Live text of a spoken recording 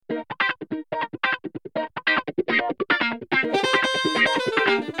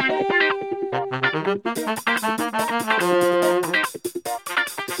Welcome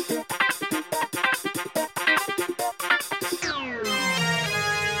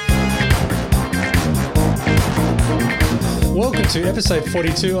to episode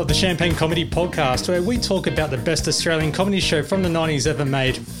 42 of the Champagne Comedy Podcast, where we talk about the best Australian comedy show from the 90s ever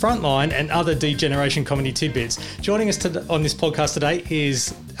made, Frontline, and other D-Generation comedy tidbits. Joining us on this podcast today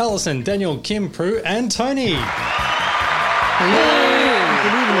is Alison, Daniel, Kim, Prue, and Tony. Hello.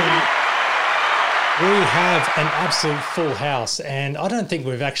 Good evening. We have an absolute full house, and I don't think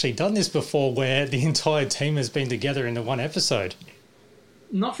we've actually done this before where the entire team has been together in the one episode.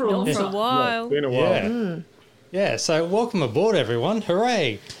 Not for a while. Yeah, Been a while. Yeah. Yeah, so welcome aboard, everyone.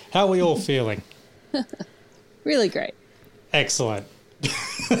 Hooray. How are we all feeling? Really great. Excellent.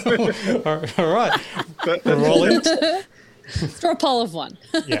 All right. We're rolling. Throw a poll of one.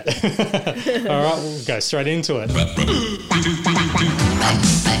 Yeah. All right, we'll go straight into it.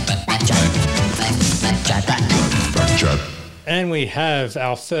 And we have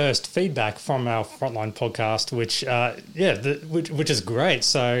our first feedback from our Frontline podcast, which is great.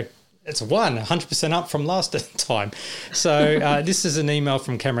 So it's 100% up from last time. So this is an email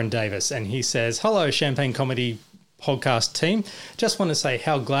from Cameron Davis, and he says, "Hello, Champagne Comedy Podcast team. Just want to say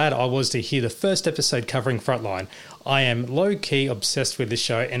how glad I was to hear the first episode covering Frontline. I am low-key obsessed with this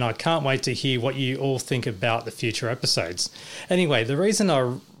show, and I can't wait to hear what you all think about the future episodes. Anyway, the reason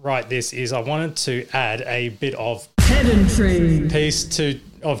I write this is I wanted to add a bit of piece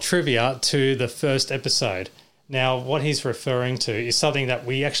of trivia to the first episode. Now, what he's referring to is something that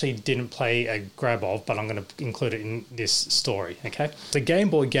we actually didn't play a grab of, but I'm going to include it in this story, okay? The Game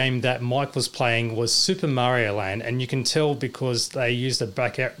Boy game that Mike was playing was Super Mario Land, and you can tell because they used the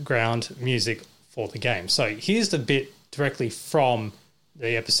background music for the game. So here's the bit directly from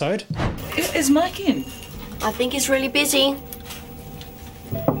the episode. Is Mike in? I think he's really busy.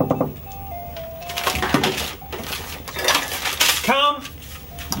 Come!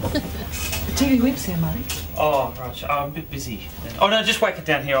 The TV whip's here, Mike. Oh, right. I'm a bit busy. Oh, no, just whack it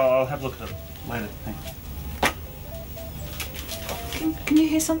down here. I'll have a look at it later. Thanks. Can you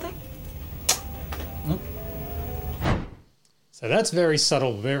hear something? So that's very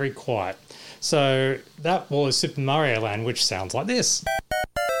subtle, very quiet. So that was Super Mario Land, which sounds like this.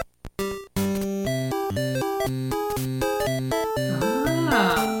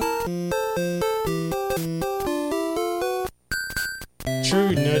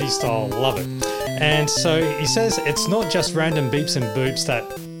 True nerdy style, love it. And so he says it's not just random beeps and boops that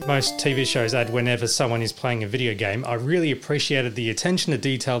most TV shows add whenever someone is playing a video game. I really appreciated the attention to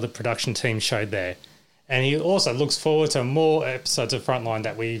detail the production team showed there. And he also looks forward to more episodes of Frontline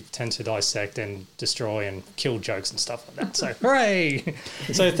that we tend to dissect and destroy and kill jokes and stuff like that. So, hooray!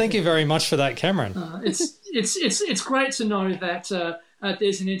 So thank you very much for that, Cameron. It's great to know that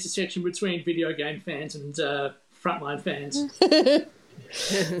there's an intersection between video game fans and Frontline fans.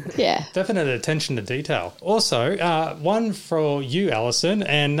 Yeah. Definite attention to detail. Also, one for you, Alison,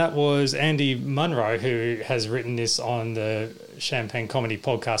 and that was Andy Munro, who has written this on the Champagne Comedy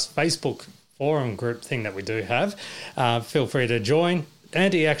Podcast Facebook forum group thing that we do have. Feel free to join.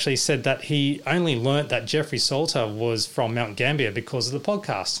 Andy actually said that he only learnt that Jeffrey Salter was from Mount Gambier because of the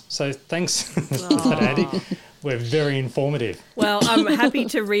podcast. So thanks for that, Andy. We're very informative. Well, I'm happy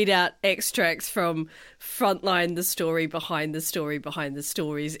to read out extracts from Frontline, the story behind the story behind the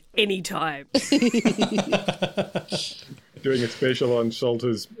stories anytime. Doing a special on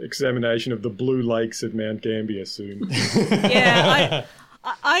Salter's examination of the Blue Lakes at Mount Gambier soon. Yeah,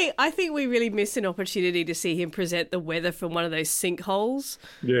 I think we really miss an opportunity to see him present the weather from one of those sinkholes.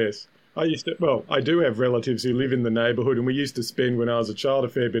 Yes. I do have relatives who live in the neighbourhood, and we used to spend, when I was a child, a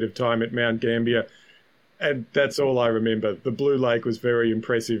fair bit of time at Mount Gambier. And that's all I remember. The Blue Lake was very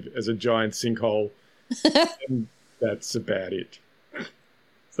impressive as a giant sinkhole. And that's about it.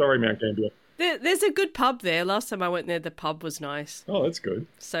 Sorry, Mount Gambier. There's a good pub there. Last time I went there, the pub was nice. Oh, that's good.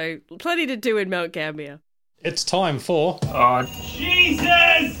 So plenty to do in Mount Gambier. It's time for... Oh,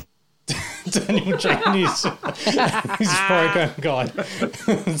 Jesus! Daniel Janie's his program guide.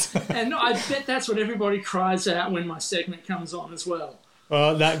 And I bet that's what everybody cries out when my segment comes on as well.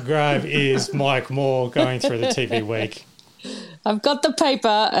 Well, that grab is Mike Moore going through the TV week. I've got the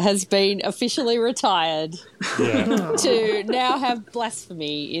paper, has been officially retired Yeah. to now have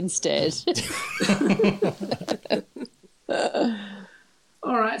blasphemy instead.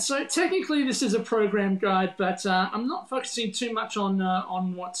 All right, so technically this is a program guide, but I'm not focusing too much on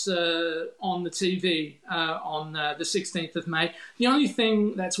what's on the TV on the 16th of May. The only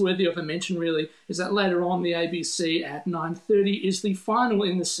thing that's worthy of a mention, really, is that later on the ABC at 9:30 is the final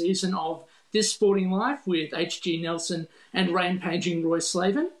in the season of This Sporting Life with H.G. Nelson and rampaging Roy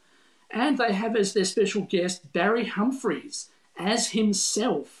Slaven. And they have as their special guest Barry Humphries as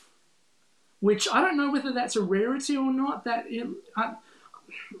himself, which I don't know whether that's a rarity or not.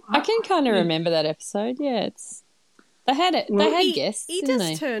 I can kind of remember that episode. Yeah, they had it. They had guests. He didn't does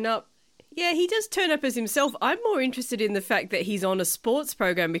they? turn up. Yeah, he does turn up as himself. I'm more interested in the fact that he's on a sports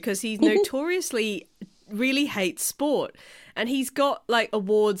program because he notoriously really hates sport. And he's got like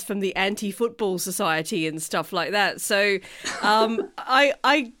awards from the Anti-Football Society and stuff like that. So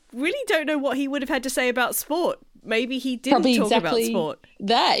I really don't know what he would have had to say about sport. Maybe he didn't talk about sport.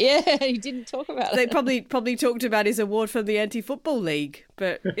 That, yeah, he didn't talk about They it. probably talked about his award from the Anti-Football League.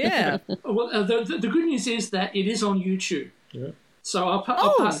 But yeah. Well, the good news is that it is on YouTube. Yeah. So I'll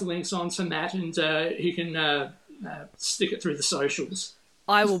pass the links on to Matt, and he can stick it through the socials.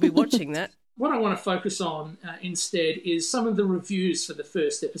 I will be watching that. What I want to focus on instead is some of the reviews for the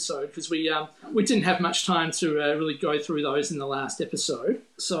first episode, because we didn't have much time to really go through those in the last episode.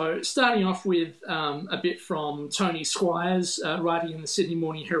 So starting off with a bit from Tony Squires, writing in the Sydney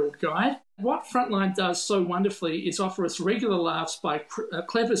Morning Herald Guide. What Frontline does so wonderfully is offer us regular laughs by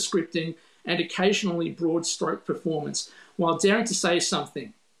clever scripting and occasionally broad stroke performance, while daring to say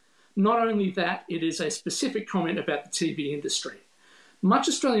something. Not only that, it is a specific comment about the TV industry. Much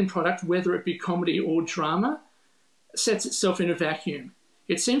Australian product, whether it be comedy or drama, sets itself in a vacuum.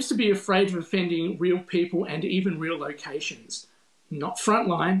 It seems to be afraid of offending real people and even real locations. Not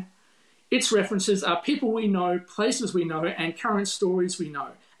Frontline. Its references are people we know, places we know, and current stories we know,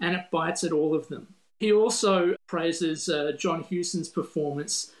 and it bites at all of them. He also praises John Hewson's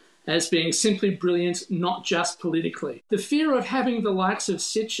performance as being simply brilliant, not just politically. The fear of having the likes of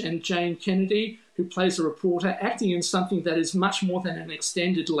Sitch and Jane Kennedy, who plays a reporter, acting in something that is much more than an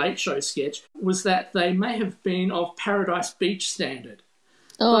extended Late Show sketch, was that they may have been of Paradise Beach standard.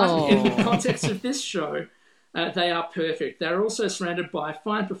 But in the context of this show, they are perfect. They're also surrounded by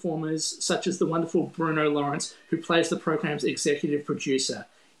fine performers such as the wonderful Bruno Lawrence, who plays the program's executive producer.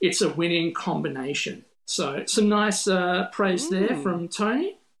 It's a winning combination. So some nice praise there from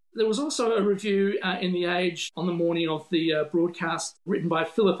Tony. There was also a review in The Age on the morning of the broadcast written by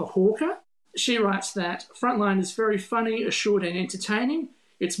Philippa Hawker. She writes that Frontline is very funny, assured and entertaining.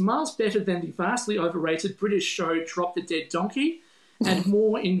 It's miles better than the vastly overrated British show Drop the Dead Donkey, and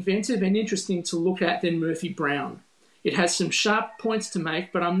more inventive and interesting to look at than Murphy Brown. It has some sharp points to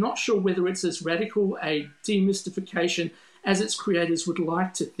make, but I'm not sure whether it's as radical a demystification as its creators would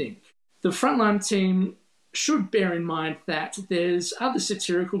like to think. The Frontline team should bear in mind that there's other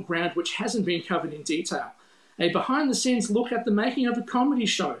satirical ground which hasn't been covered in detail. A behind-the-scenes look at the making of a comedy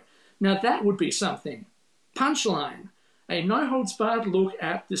show. Now that would be something. Punchline. A no-holds-barred look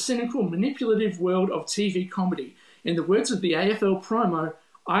at the cynical, manipulative world of TV comedy. In the words of the AFL promo,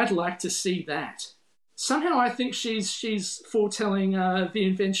 I'd like to see that. Somehow I think she's foretelling the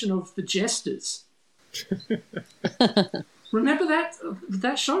invention of the Jesters. Remember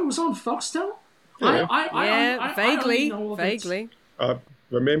that show was on Foxtel? Yeah, I vaguely. I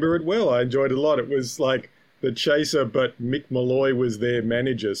remember it well. I enjoyed it a lot. It was like The Chaser, but Mick Malloy was their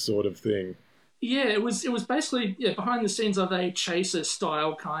manager sort of thing. Yeah, it was basically behind the scenes of a Chaser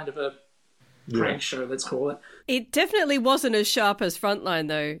style kind of a prank show, let's call it. It definitely wasn't as sharp as Frontline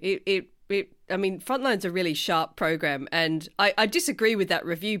though. I mean, Frontline's a really sharp program, and I disagree with that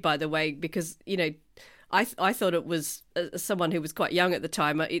review, by the way, because, you know, I thought it was, someone who was quite young at the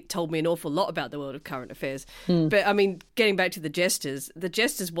time, it told me an awful lot about the world of current affairs. But, I mean, getting back to the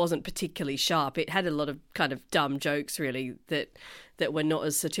Jesters wasn't particularly sharp. It had a lot of kind of dumb jokes, really, that were not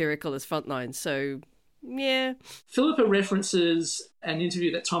as satirical as Frontline. So, yeah. Philippa references an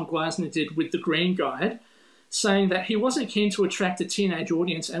interview that Tom Gleisner did with The Green Guide, saying that he wasn't keen to attract a teenage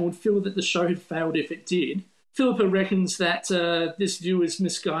audience and would feel that the show had failed if it did. Philippa reckons that this view is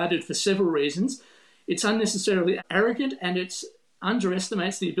misguided for several reasons. It's unnecessarily arrogant, and it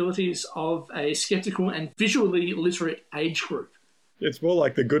underestimates the abilities of a sceptical and visually literate age group. It's more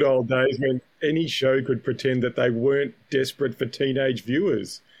like the good old days when any show could pretend that they weren't desperate for teenage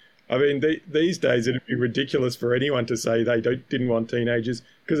viewers. I mean, these days it'd be ridiculous for anyone to say they didn't want teenagers,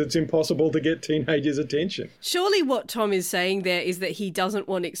 because it's impossible to get teenagers' attention. Surely what Tom is saying there is that he doesn't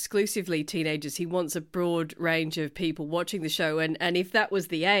want exclusively teenagers. He wants a broad range of people watching the show. And if that was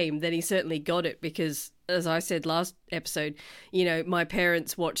the aim, then he certainly got it, because, as I said last episode, you know, my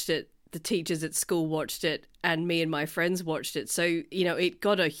parents watched it, the teachers at school watched it, and me and my friends watched it. So, you know, it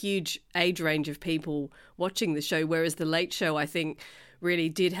got a huge age range of people watching the show, whereas The Late Show, I think, really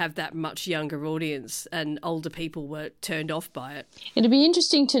did have that much younger audience, and older people were turned off by it. It'd be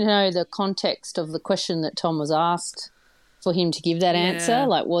interesting to know the context of the question that Tom was asked for him to give that answer.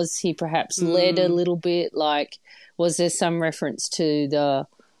 Like, was he perhaps led a little bit? Like, was there some reference to the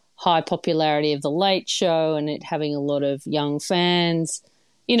high popularity of The Late Show and it having a lot of young fans,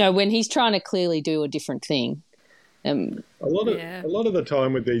 you know, when he's trying to clearly do a different thing. A lot of the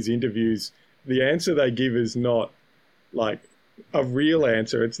time with these interviews, the answer they give is not like a real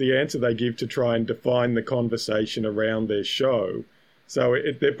answer. It's the answer they give to try and define the conversation around their show. So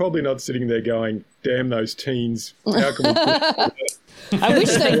they're probably not sitting there going, damn those teens. How can we I wish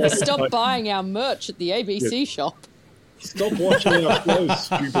they'd stop buying our merch at the ABC shop. Stop watching our shows,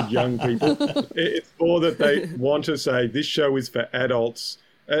 stupid young people. It's more that they want to say this show is for adults,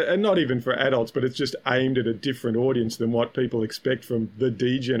 and not even for adults, but it's just aimed at a different audience than what people expect from the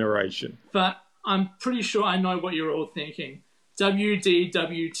D generation. But I'm pretty sure I know what you're all thinking.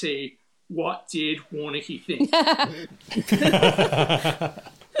 WDWT, what did Warneke think?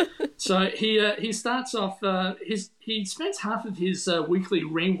 So he starts off. He spends half of his weekly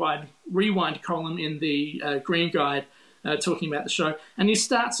rewind column in the Green Guide talking about the show, and he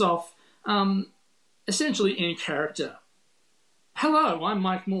starts off essentially in character. Hello, I'm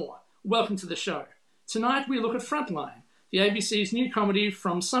Mike Moore. Welcome to the show. Tonight we look at Frontline, the ABC's new comedy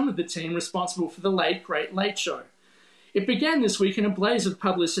from some of the team responsible for the late, great Late Show. It began this week in a blaze of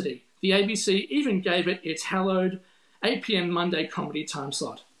publicity. The ABC even gave it its hallowed 8 p.m. Monday comedy time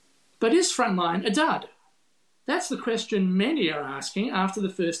slot. But is Frontline a dud? That's the question many are asking after the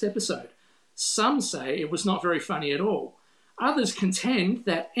first episode. Some say it was not very funny at all. Others contend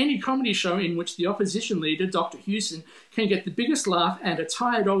that any comedy show in which the opposition leader, Dr. Hewson, can get the biggest laugh and a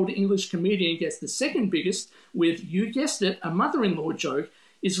tired old English comedian gets the second biggest with, you guessed it, a mother-in-law joke,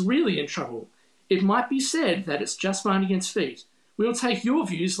 is really in trouble. It might be said that it's just finding its feet. We'll take your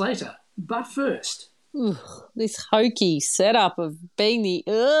views later. But first... This hokey setup of being the...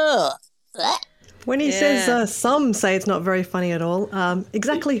 When he says some say it's not very funny at all,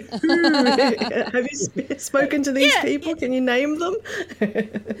 exactly who? Have you spoken to these people? Can you name them?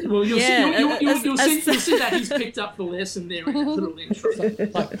 Well, you'll see that he's picked up the lesson there in that little intro.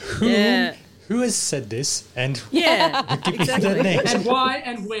 Like, who has said this? And exactly. And why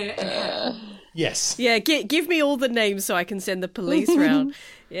and where and how. Yes. Yeah, give me all the names so I can send the police round.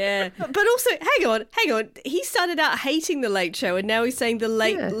 Yeah. But also, hang on. He started out hating The Late Show and now he's saying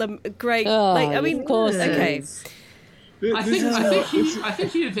the great... I mean, of course. Okay. I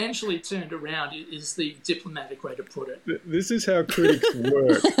think he eventually turned around, is the diplomatic way to put it. This is how critics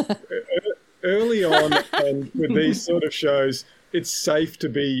work. Early on, and with these sort of shows, it's safe to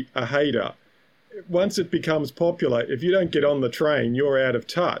be a hater. Once it becomes popular, if you don't get on the train, you're out of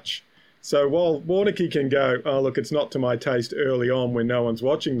touch. So while Warneke can go, oh, look, it's not to my taste early on when no one's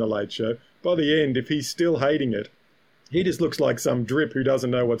watching The Late Show, by the end, if he's still hating it, he just looks like some drip who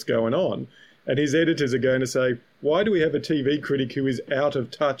doesn't know what's going on. And his editors are going to say, why do we have a TV critic who is out of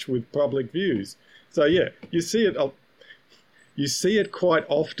touch with public views? So, yeah, you see it quite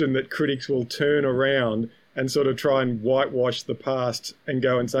often that critics will turn around and sort of try and whitewash the past and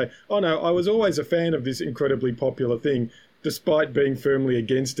go and say, oh, no, I was always a fan of this incredibly popular thing, despite being firmly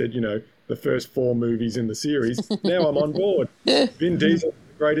against it, the first 4 movies in the series. Now I'm on board. Vin Diesel,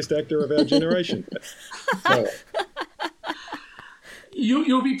 the greatest actor of our generation.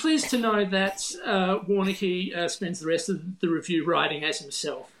 You'll be pleased to know that Warneke spends the rest of the review writing as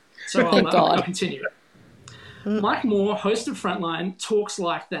himself. So I'll continue. Mike Moore, host of Frontline, talks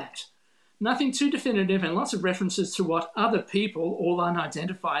like that. Nothing too definitive and lots of references to what other people, all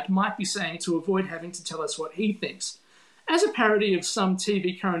unidentified, might be saying to avoid having to tell us what he thinks. As a parody of some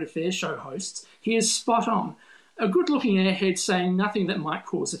TV current affairs show hosts, he is spot on, a good-looking airhead saying nothing that might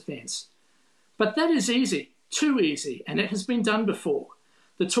cause offence. But that is easy, too easy, and it has been done before.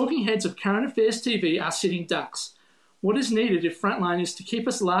 The talking heads of current affairs TV are sitting ducks. What is needed if Frontline is to keep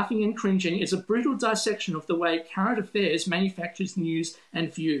us laughing and cringing is a brutal dissection of the way current affairs manufactures news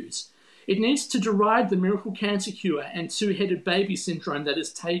and views. It needs to deride the miracle cancer cure and two-headed baby syndrome that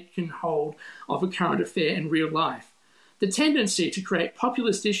has taken hold of a current affair in real life. The tendency to create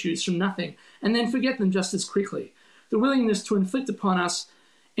populist issues from nothing and then forget them just as quickly. The willingness to inflict upon us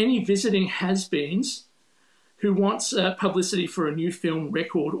any visiting has-beens who wants publicity for a new film,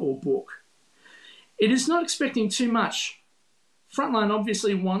 record or book. It is not expecting too much. Frontline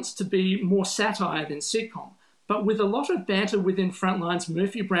obviously wants to be more satire than sitcom, but with a lot of banter within Frontline's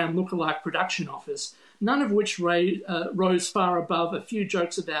Murphy Brown lookalike production office, none of which rose far above a few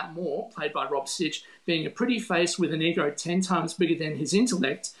jokes about Moore, played by Rob Sitch, being a pretty face with an ego 10 times bigger than his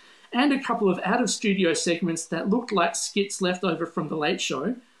intellect, and a couple of out-of-studio segments that looked like skits left over from The Late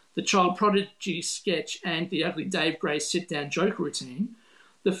Show, the Child Prodigy sketch and the Ugly Dave Gray sit-down joke routine.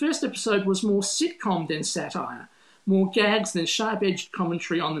 The first episode was more sitcom than satire, more gags than sharp-edged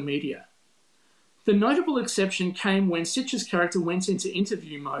commentary on the media. The notable exception came when Sitch's character went into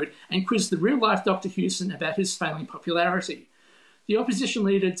interview mode and quizzed the real-life Dr. Houston about his failing popularity. The opposition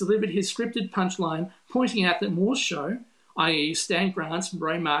leader delivered his scripted punchline, pointing out that Moore's show, i.e. Stan Grant's,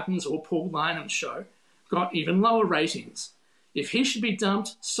 Ray Martin's or Paul Lynham's show, got even lower ratings. If he should be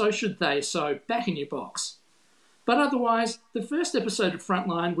dumped, so should they, so back in your box. But otherwise, the first episode of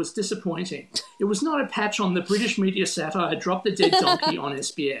Frontline was disappointing. It was not a patch on the British media satire Drop the Dead Donkey on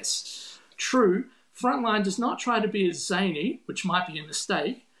SBS. True, Frontline does not try to be as zany, which might be a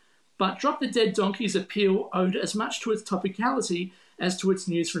mistake, but Drop the Dead Donkey's appeal owed as much to its topicality as to its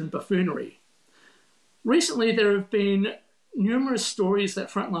newsroom buffoonery. Recently, there have been numerous stories that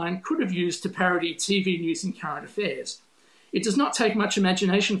Frontline could have used to parody TV news and current affairs. It does not take much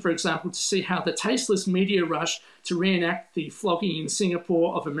imagination, for example, to see how the tasteless media rush to reenact the flogging in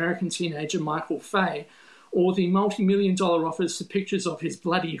Singapore of American teenager Michael Fay, or the multi-million-dollar offers for pictures of his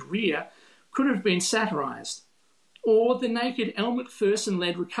bloodied rear, could have been satirised. Or the naked Elle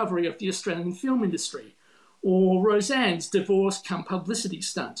Macpherson-led recovery of the Australian film industry, or Roseanne's divorce cum publicity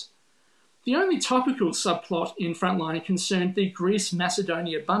stunt. The only topical subplot in Frontline concerned the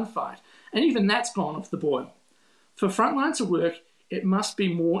Greece-Macedonia bun fight, and even that's gone off the boil. For Frontline to work, it must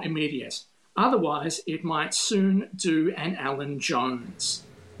be more immediate. Otherwise, it might soon do an Alan Jones.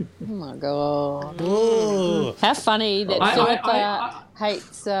 Oh my God. Ooh. How funny that Philip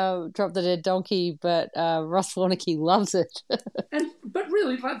hates Drop the Dead Donkey, but Ross Warneke loves it. But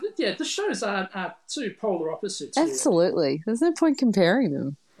really, the shows are two polar opposites. Absolutely. Really. There's no point comparing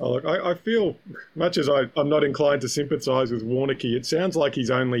them. Oh, look, I feel, much as I'm not inclined to sympathise with Warneke, it sounds like he's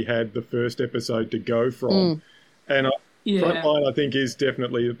only had the first episode to go from. And Frontline, I think, is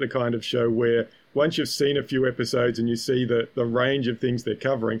definitely the kind of show where once you've seen a few episodes and you see the range of things they're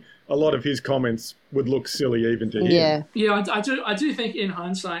covering, a lot of his comments would look silly even to him. Yeah, I do think in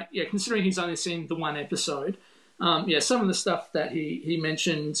hindsight, considering he's only seen the one episode, some of the stuff that he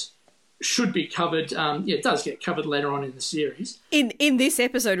mentioned should be covered. It does get covered later on in the series. In this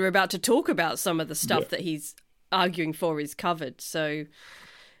episode, we're about to talk about some of the stuff that he's arguing for is covered. So,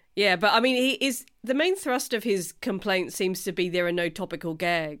 yeah, but I mean, the main thrust of his complaint seems to be there are no topical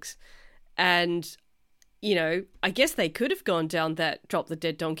gags. And, you know, I guess they could have gone down that Drop the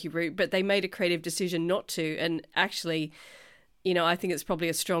Dead Donkey route, but they made a creative decision not to. And actually, you know, I think it's probably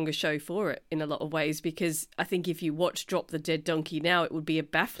a stronger show for it in a lot of ways, because I think if you watch Drop the Dead Donkey now, it would be a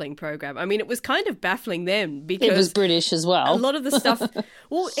baffling program. I mean, it was kind of baffling then because it was British as well. A lot of the stuff,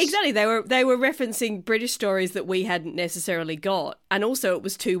 well, exactly. They were referencing British stories that we hadn't necessarily got, and also it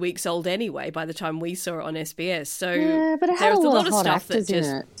was 2 weeks old anyway by the time we saw it on SBS. So yeah, but it had there was a lot of hot stuff that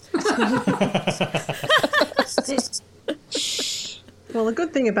just. Well, the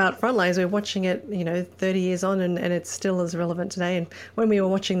good thing about Frontline is we're watching it, 30 years on and it's still as relevant today. And when we were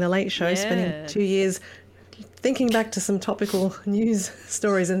watching The Late Show, spending 2 years thinking back to some topical news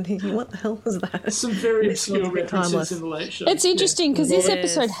stories and thinking, what the hell was that? Some very obscure references in The Late Show. It's interesting because this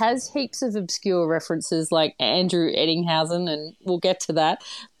episode has heaps of obscure references like Andrew Eddinghausen, and we'll get to that.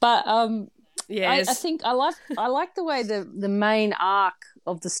 But I think I like the way the main arc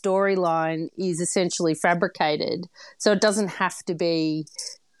of the storyline is essentially fabricated, so it doesn't have to be,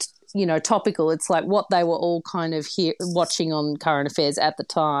 topical. It's like what they were all kind of watching on current affairs at the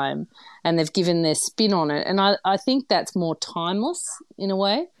time, and they've given their spin on it. And I think that's more timeless in a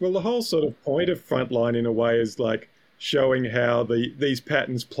way. Well, the whole sort of point of Frontline in a way is like showing how these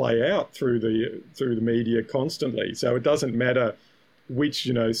patterns play out through the media constantly. So it doesn't matter which,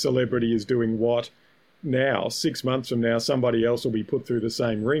 celebrity is doing what now. 6 months from now, somebody else will be put through the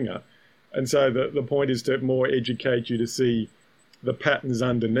same ringer. And so the point is to more educate you to see the patterns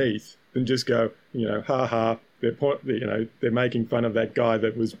underneath than just go, they're making fun of that guy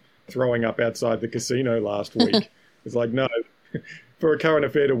that was throwing up outside the casino last week. It's like, no, for a current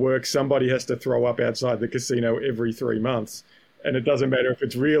affair to work, somebody has to throw up outside the casino every 3 months. And it doesn't matter if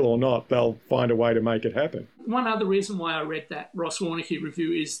it's real or not, they'll find a way to make it happen. One other reason why I read that Ross Warneke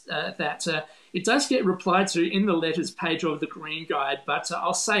review is that it does get replied to in the letters page of the Green Guide, but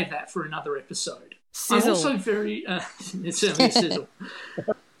I'll save that for another episode. Sizzle. I'm also very... it's certainly a sizzle.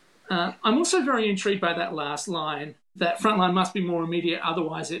 I'm also very intrigued by that last line, that Frontline must be more immediate,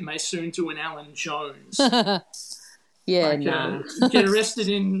 otherwise it may soon do an Alan Jones. Get arrested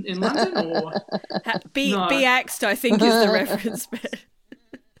in London or... Be axed, I think, is the reference.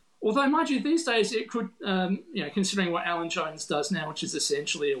 Although, mind you, these days it could, considering what Alan Jones does now, which is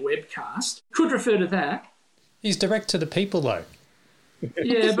essentially a webcast, could refer to that. He's direct to the people, though.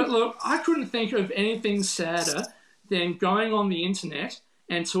 Yeah, but look, I couldn't think of anything sadder than going on the internet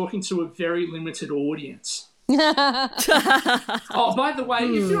and talking to a very limited audience. Oh, by the way,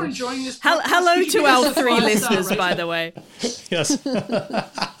 if you're enjoying this podcast, hello to our 3 listeners, by the way. Yes.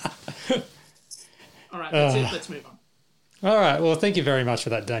 All right, that's it. Let's move on. All right, well, thank you very much for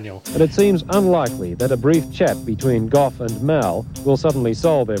that, Daniel. But it seems unlikely that a brief chat between Gough and Mal will suddenly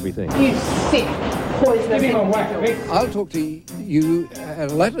solve everything. You sick poison. I'll talk to you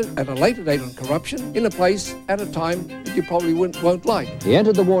at a later date on corruption in a place at a time that you probably won't like. He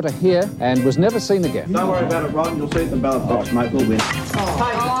entered the water here and was never seen again. Don't worry about it, Ron. You'll see it in the ballot box, mate. We'll win.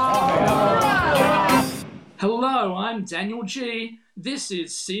 Hello, I'm Daniel G. This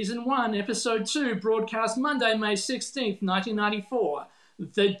is Season 1, Episode 2, broadcast Monday, May 16th, 1994,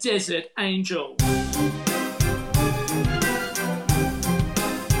 The Desert Angel.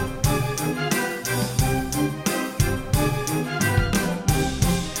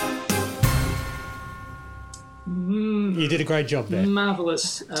 You did a great job there.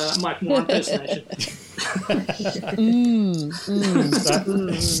 Marvellous Mike Moore impersonation.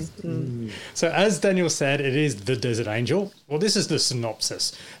 So as Daniel said, it is The Desert Angel. Well, this is the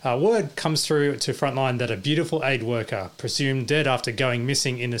synopsis. Word comes through to Frontline that a beautiful aid worker, presumed dead after going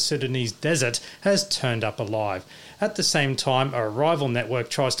missing in the Sudanese desert, has turned up alive. At the same time, a rival network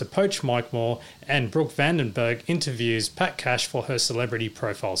tries to poach Mike Moore, and Brooke Vandenberg interviews Pat Cash for her celebrity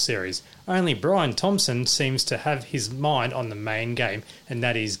profile series. Only Brian Thompson seems to have his mind on the main game, and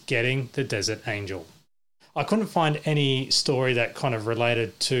that is getting the Desert Angel. I couldn't find any story that kind of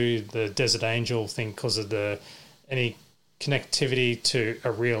related to the Desert Angel thing because of any connectivity to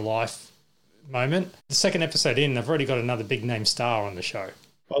a real life moment. The second episode in, they've already got another big name star on the show.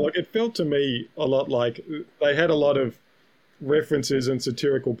 Oh, look, it felt to me a lot like they had a lot of references and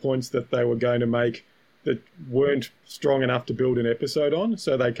satirical points that they were going to make that weren't strong enough to build an episode on.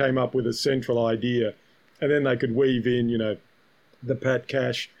 So they came up with a central idea, and then they could weave in, the Pat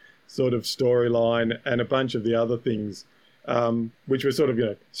Cash sort of storyline and a bunch of the other things, which were sort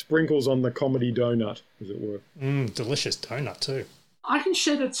of, sprinkles on the comedy donut, as it were. Delicious donut too. I can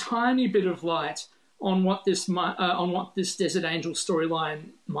shed a tiny bit of light on what this Desert Angel storyline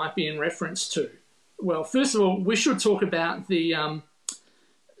might be in reference to. Well, first of all, we should talk about the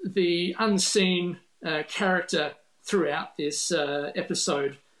unseen character throughout this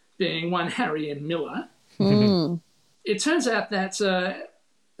episode being one Harry M. Miller. It turns out that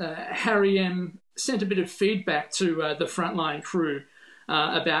Harry M. sent a bit of feedback to the Frontline crew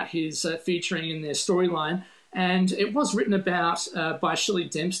about his featuring in their storyline, and it was written about by Shirley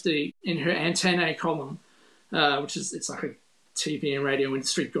Dempsey in her Antennae column, it's like a TV and radio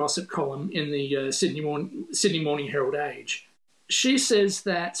industry gossip column in the Sydney Morning Herald Age. She says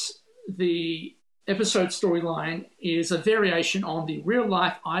that the episode storyline is a variation on the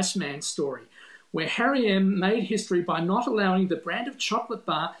real-life Iceman story, where Harry M. made history by not allowing the brand of chocolate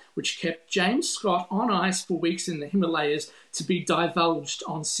bar which kept James Scott on ice for weeks in the Himalayas to be divulged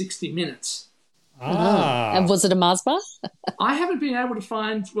on 60 Minutes. And was it a Mars bar? I haven't been able to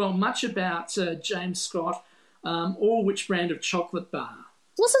find, much about James Scott or which brand of chocolate bar.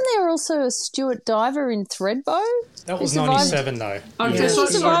 Wasn't there also a Stuart Diver in Threadbow? That was 97, though. Okay, so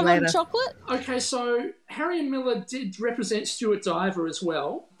he survived on chocolate? Okay, so Harry and Miller did represent Stuart Diver as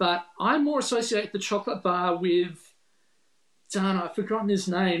well, but I more associate the chocolate bar with, I've forgotten his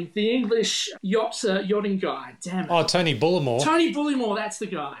name, the English yachting guy. Damn it. Oh, Tony Bullimore. Tony Bullimore, that's the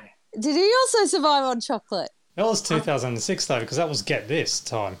guy. Did he also survive on chocolate? That was 2006, though, because that was Get This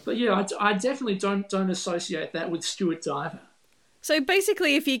time. But yeah, I definitely don't associate that with Stuart Diver. So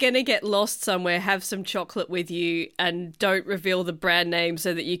basically, if you're going to get lost somewhere, have some chocolate with you and don't reveal the brand name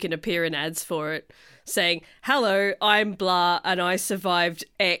so that you can appear in ads for it, saying, hello, I'm blah and I survived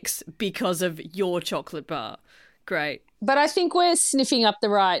X because of your chocolate bar. Great. But I think we're sniffing up the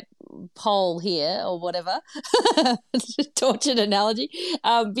right pole here or whatever, tortured analogy,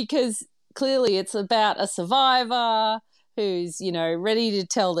 because clearly it's about a survivor who's, ready to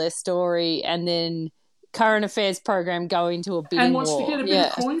tell their story and then current affairs program go into a bidding war. And wants to get a bit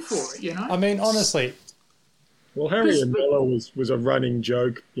of coin for it, I mean, honestly. Well, Harry and Miller was a running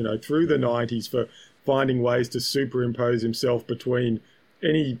joke, through the 90s for finding ways to superimpose himself between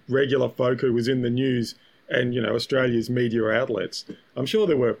any regular folk who was in the news and, Australia's media outlets. I'm sure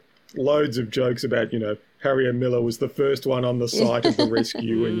there were loads of jokes about, Harry and Miller was the first one on the site of the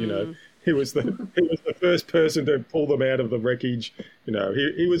rescue and, he was the first person to pull them out of the wreckage.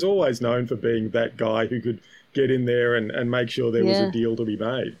 He was always known for being that guy who could get in there and make sure there was a deal to be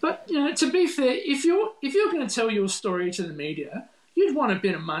made. But, to be fair, if you're going to tell your story to the media, you'd want a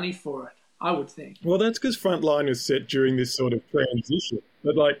bit of money for it, I would think. Well, that's because Frontline is set during this sort of transition.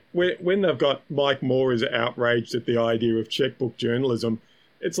 But, when they've got Mike Moore is outraged at the idea of checkbook journalism,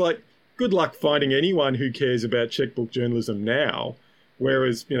 it's like, good luck finding anyone who cares about checkbook journalism now,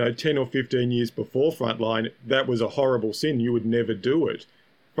 whereas, 10 or 15 years before Frontline, that was a horrible sin. You would never do it.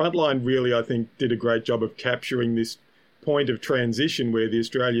 Frontline really, I think, did a great job of capturing this point of transition where the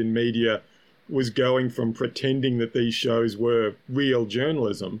Australian media was going from pretending that these shows were real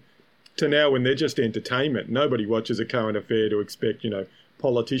journalism to now when they're just entertainment. Nobody watches A Current Affair to expect,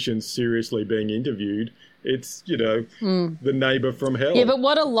 politicians seriously being interviewed. It's, the neighbour from hell. Yeah, but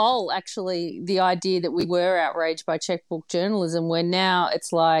what a lull, actually, the idea that we were outraged by checkbook journalism, where now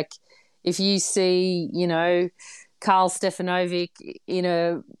it's like if you see, Karl Stefanovic in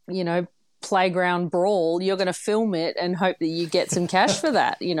a, playground brawl, you're going to film it and hope that you get some cash for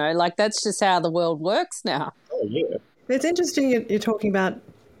that. That's just how the world works now. Oh, yeah. It's interesting you're talking about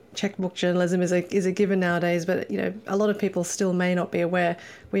checkbook journalism is a given nowadays, but a lot of people still may not be aware.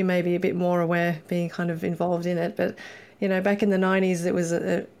 We may be a bit more aware, being kind of involved in it. But back in the 90s, it was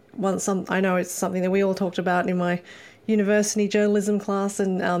I know it's something that we all talked about in my university journalism class,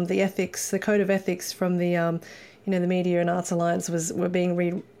 and the code of ethics from the the Media and Arts Alliance were being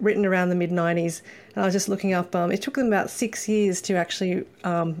rewritten around the mid-90s. And I was just looking up, it took them about 6 years to actually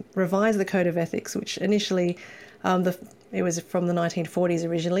revise the Code of Ethics, which initially, it was from the 1940s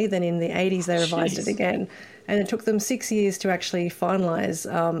originally, then in the 80s they revised it again. And it took them 6 years to actually finalise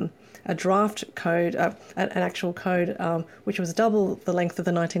a draft code, an actual code, which was double the length of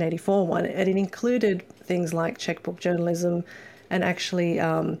the 1984 one. And it included things like checkbook journalism and actually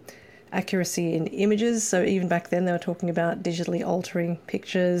accuracy in images. So even back then they were talking about digitally altering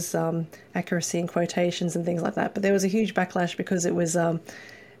pictures, accuracy in quotations and things like that. But there was a huge backlash because it was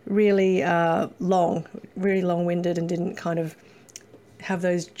really long-winded and didn't kind of have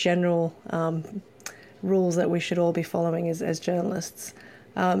those general rules that we should all be following as journalists.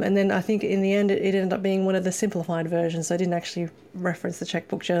 And then I think in the end it ended up being one of the simplified versions, so it didn't actually reference the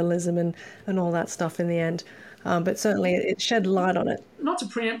checkbook journalism and all that stuff in the end. But certainly it shed light on it. Not to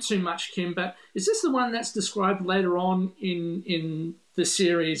preempt too much, Kim, but is this the one that's described later on in the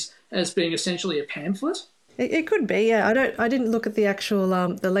series as being essentially a pamphlet? It could be, yeah. I didn't look at the actual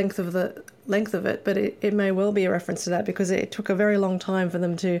the length of it, but it may well be a reference to that because it took a very long time for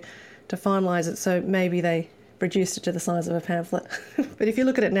them to finalise it. So maybe they reduced it to the size of a pamphlet. But if you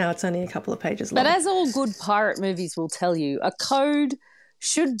look at it now, it's only a couple of pages long. But as all good pirate movies will tell you, a code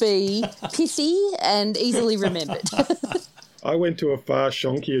should be pithy and easily remembered. I went to a far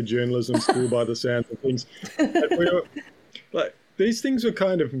shonkier journalism school by the sound of things. And these things were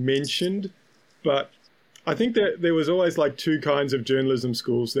kind of mentioned, but I think there was always like two kinds of journalism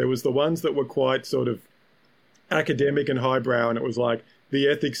schools. There was the ones that were quite sort of academic and highbrow, and it was like the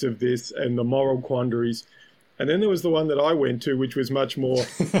ethics of this and the moral quandaries. And then there was the one that I went to, which was much more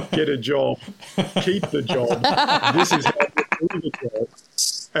get a job, keep the job. This is how you do the job.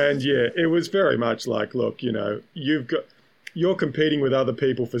 And yeah, it was very much like, look, you're competing with other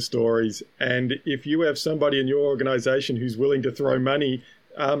people for stories, and if you have somebody in your organisation who's willing to throw money,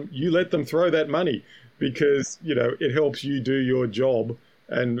 you let them throw that money because it helps you do your job.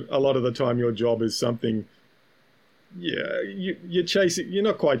 And a lot of the time, your job is something. Yeah, you're chasing. You're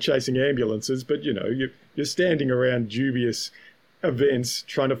not quite chasing ambulances, but you're standing around dubious events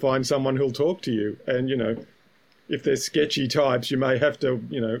trying to find someone who'll talk to you. And if they're sketchy types, you may have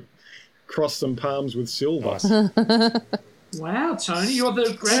to cross some palms with silver. Wow, Tony, you're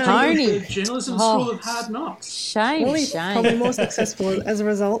the graduate of the Journalism School of Hard Knocks. Shame. Probably more successful as a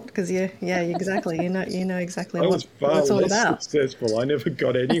result because exactly. You know exactly what it's all about. Successful. I never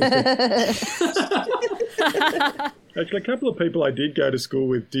got anywhere. Actually, a couple of people I did go to school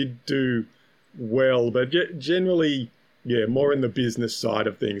with did do well, but generally, more in the business side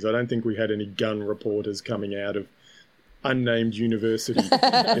of things. I don't think we had any gun reporters coming out of unnamed university in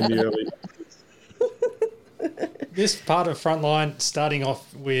the early days. This part of Frontline, starting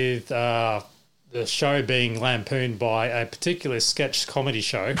off with the show being lampooned by a particular sketch comedy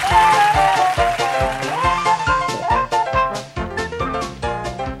show.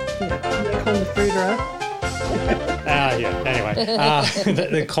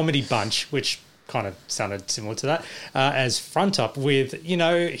 The Comedy Bunch, which kind of sounded similar to that, as front up with,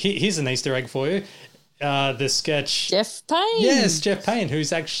 here's an Easter egg for you. The sketch... Jeff Payne. Yes, Jeff Payne,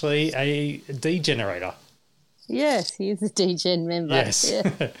 who's actually a D-generator. Yes, he's a D-gen member. Yes.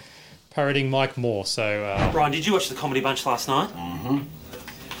 Yeah. Parodying Mike Moore. So, Brian, did you watch the Comedy Bunch last night? Mm-hmm.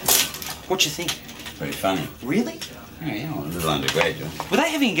 What'd you think? Very funny. Really? Yeah, I'm a little undergraduate. Were they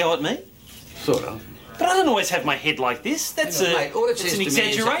having a go at me? Sort of. But I don't always have my head like this. That's mate, all it's an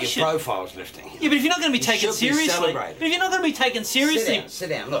exaggeration. Your profile's lifting. Yeah, but if you're not going to be taken seriously... But if you're not going to be taken seriously... Sit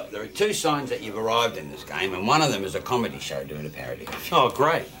down. Look, there are two signs that you've arrived in this game, and one of them is a comedy show doing a parody of you. Oh,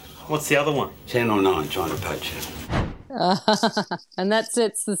 great. What's the other one? Channel 9 trying to poach you. And that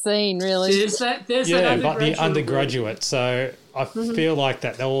sets the scene, really. There's that but the undergraduate. So I feel like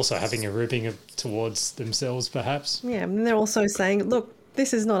that they're also having a ripping towards themselves, perhaps. Yeah, and they're also saying, look,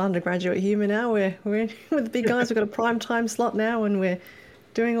 this is not undergraduate humour now. We're with the big guys. We've got a prime time slot now, and we're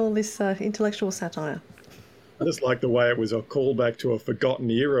doing all this intellectual satire. I just like the way it was a callback to a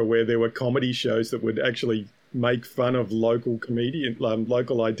forgotten era where there were comedy shows that would actually make fun of local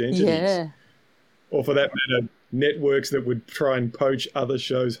local identities. Yeah. Or for that matter, networks that would try and poach other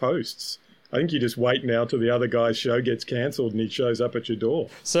shows' hosts. I think you just wait now till the other guy's show gets cancelled and he shows up at your door.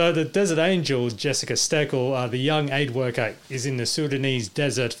 So the Desert Angel, Jessica Steckel, the young aid worker, is in the Sudanese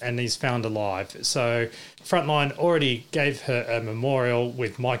desert and he's found alive. So Frontline already gave her a memorial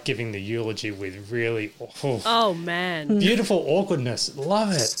with Mike giving the eulogy with really oh man, beautiful awkwardness.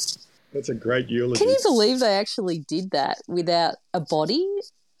 Love it. That's a great eulogy. Can you believe they actually did that without a body?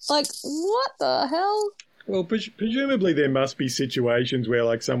 Like, what the hell? Well, presumably there must be situations where,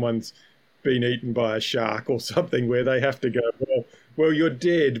 like, someone's been eaten by a shark or something where they have to go, well, you're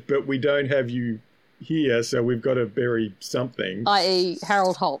dead, but we don't have you here, so we've got to bury something. I.e.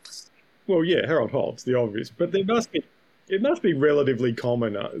 Harold Holt. Well, yeah, Harold Holt's the obvious. But it must be relatively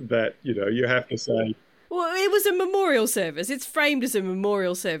common that, you have to say... Well, it was a memorial service. It's framed as a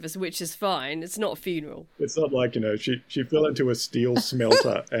memorial service, which is fine. It's not a funeral. It's not like, she fell into a steel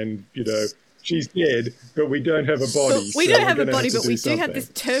smelter and, she's dead, but we don't have a body. We don't have a body, but we do have this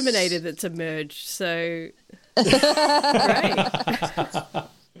Terminator that's emerged, so... Great.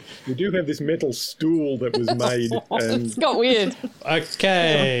 We do have this metal stool that was made. And... It's got weird.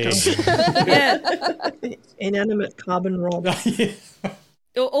 Okay. Yeah. Inanimate carbon rod. Yeah.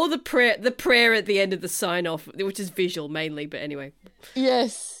 Or the prayer at the end of the sign-off, which is visual mainly, but anyway.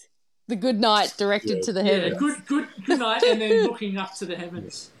 Yes. The good night directed to the heavens. Yeah, good night, and then looking up to the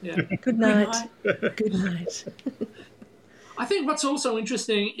heavens. Yeah. Good night. Good night. I think what's also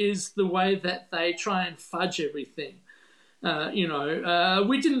interesting is the way that they try and fudge everything.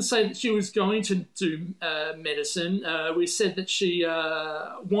 We didn't say that she was going to do medicine. We said that she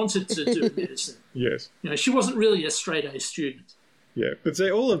wanted to do medicine. Yes. She wasn't really a straight-A student. Yeah, but see,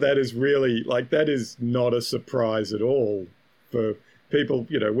 all of that is really, that is not a surprise at all for people,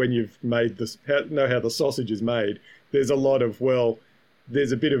 when you've made this, know how the sausage is made. There's a lot of,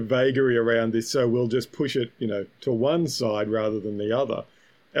 there's a bit of vagary around this, so we'll just push it, to one side rather than the other.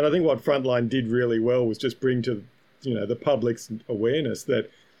 And I think what Frontline did really well was just bring to, the public's awareness that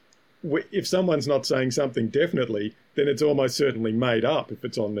if someone's not saying something definitely, then it's almost certainly made up if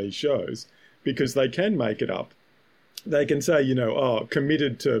it's on these shows, because they can make it up. They can say,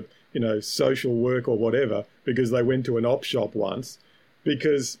 committed to, social work or whatever because they went to an op shop once,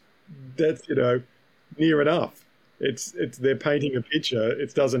 because that's, near enough. It's they're painting a picture.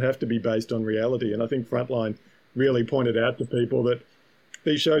 It doesn't have to be based on reality. And I think Frontline really pointed out to people that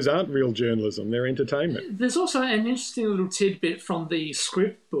these shows aren't real journalism. They're entertainment. There's also an interesting little tidbit from the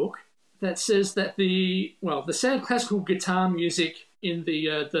script book that says that the sad classical guitar music in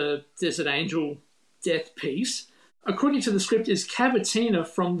the Desert Angel death piece, according to the script, is Cavatina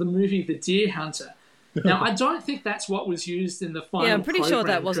from the movie The Deer Hunter. Now, I don't think that's what was used in the final. Yeah, I'm pretty sure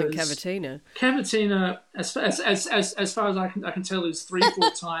that program, wasn't Cavatina. Cavatina, as far as I can tell, is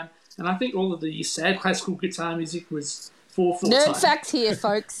 3/4 time, and I think all of the sad classical guitar music was 4/4 time. Nerd fact here,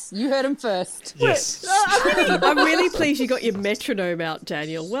 folks. You heard them first. Yes. I'm really pleased you got your metronome out,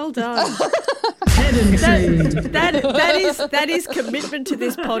 Daniel. Well done. That is commitment to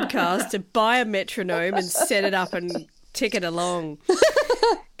this podcast, to buy a metronome and set it up and tick it along.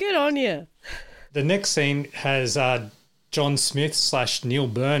 Good on you. The next scene has John Smith / Neil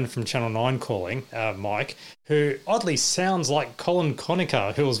Byrne from Channel 9 calling, Mike, who oddly sounds like Colin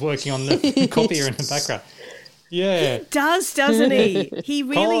Conacher, who was working on the copier in the background. Yeah. He does, doesn't he? He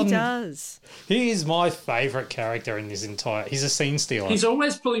really does. He is my favourite character in this entire... He's a scene stealer. He's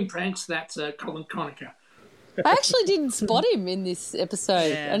always pulling pranks, that Colin Conacher. I actually didn't spot him in this episode.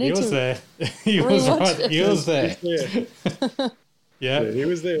 Yeah. He was there. He was right. He was there. Yeah, he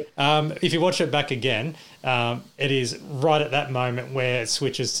was there. If you watch it back again, it is right at that moment where it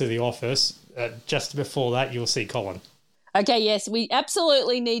switches to The Office. Just before that, you'll see Colin. Okay, yes, we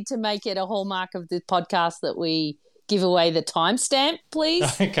absolutely need to make it a hallmark of the podcast that we give away the timestamp, please.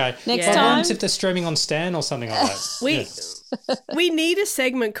 Okay. Next time. time. What happens if they're streaming on Stan or something like that? We need a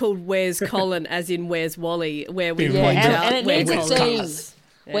segment called Where's Colin, as in Where's Wally, where we point out and it where needs Colin is.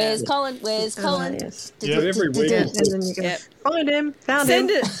 Where's Colin? Where's Colin? Yes. Yeah, every week. And then you go, find him, found Send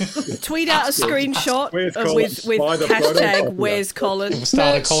him. it. Tweet out a screenshot with Buy the hashtag Where's Colin. We'll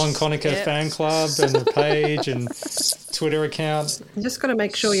start a Colin Conacher fan club and a page and Twitter account. You just got to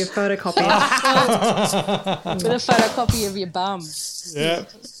make sure you photocopy it. With a photocopy of your bum. Yeah.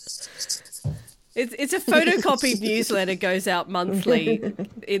 It's a photocopied newsletter, goes out monthly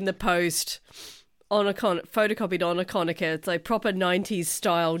in the post. Photocopied on a Conacher. It's like proper 90s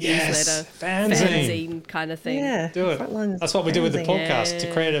style newsletter. Fanzine kind of thing. Yeah. Do it. That's what we do with the podcast. To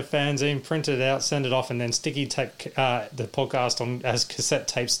create a fanzine, print it out, send it off, and then sticky tape the podcast on as cassette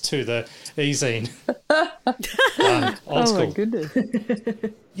tapes to the e-zine. Old school. Oh, my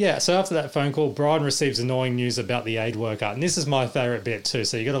goodness. Yeah, so after that phone call, Brian receives annoying news about the aid worker. And this is my favourite bit too,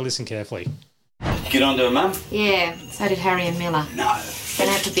 so you got to listen carefully. Get on to it, Mum? Yeah, so did Harry and Miller. No.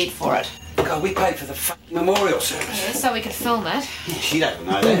 Gonna have to bid for it. God, we paid for the fucking memorial service. Yeah, so we could film it. Yeah, she doesn't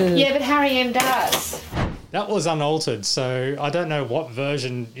know that. Yeah, but Harry M does. That was unaltered, so I don't know what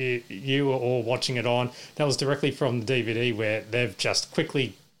version you were all watching it on. That was directly from the DVD where they've just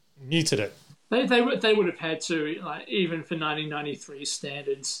quickly muted it. They would have had to, like, even for 1993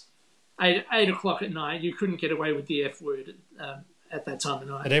 standards, 8 o'clock at night, you couldn't get away with the F word at that time of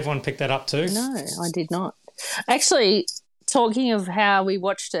night. Did everyone pick that up too? No, I did not. Actually, talking of how we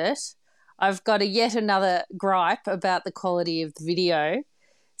watched it, I've got yet another gripe about the quality of the video.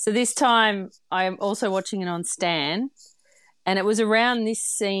 So this time I'm also watching it on Stan, and it was around this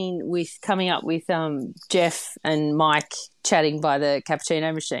scene with coming up with Jeff and Mike chatting by the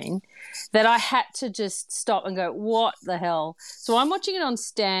cappuccino machine that I had to just stop and go, what the hell? So I'm watching it on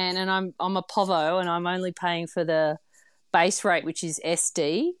Stan, and I'm a povo, and I'm only paying for the base rate, which is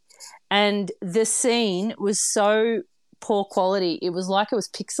SD, and the scene was so poor quality. It was like it was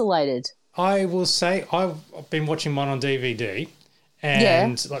pixelated. I will say I've been watching mine on DVD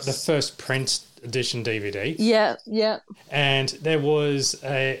and like the first print edition DVD. Yeah, yeah. And there was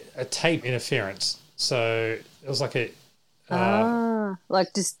a tape interference. So it was like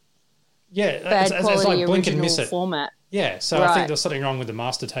like just bad quality it's like blink and miss it format. Yeah, so I think there was something wrong with the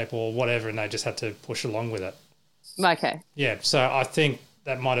master tape or whatever, and they just had to push along with it. Okay. Yeah, so I think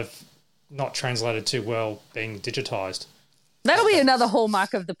that might have not translated too well being digitized. That'll be another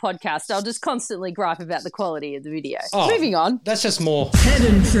hallmark of the podcast. I'll just constantly gripe about the quality of the video. Oh, moving on. That's just more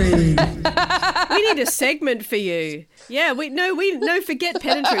pedantry. We need a segment for you. Yeah, forget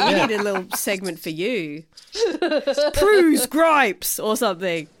pedantry. We need a little segment for you. Prue's gripes or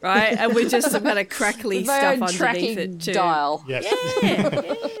something, right? And we're just some kind of crackly stuff underneath it too. Dial. Yep.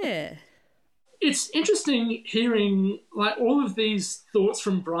 Yeah. It's interesting hearing like all of these thoughts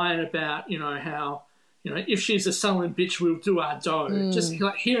from Brian about, how, if she's a sullen bitch, we'll do our dough. Just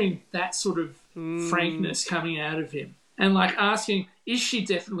like hearing that sort of frankness coming out of him and like asking, is she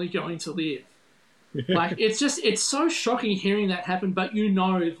definitely going to live? Like, it's so shocking hearing that happen, but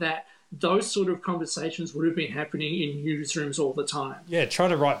that those sort of conversations would have been happening in newsrooms all the time. Yeah, try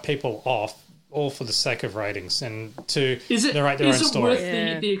to write people off all for the sake of ratings and to narrate their own story. Is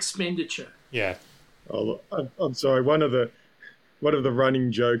it worth the expenditure? Yeah. Oh, I'm sorry. One of the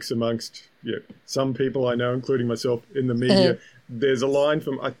running jokes amongst some people I know, including myself, in the media, there's a line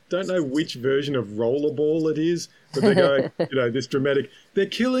from, I don't know which version of Rollerball it is, but they're going, this dramatic, they're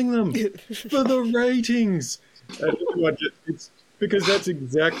killing them for the ratings. And it's because that's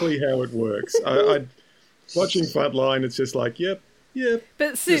exactly how it works. I watching Frontline, it's just like, yep.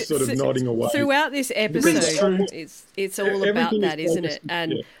 But just sort of nodding away. Throughout this episode, it's all about that, isn't it?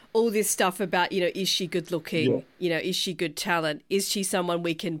 And all this stuff about, is she good looking? Yeah. Is she good talent? Is she someone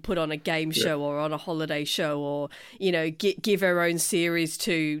we can put on a game show or on a holiday show or, give her own series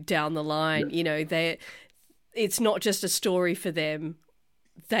to down the line? Yeah. It's not just a story for them.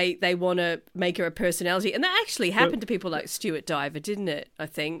 They want to make her a personality. And that actually happened to people like Stuart Diver, didn't it, I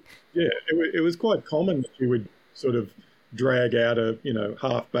think? Yeah, it was quite common that you would sort of drag out a,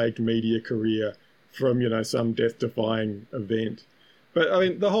 half-baked media career from, some death-defying event. But, I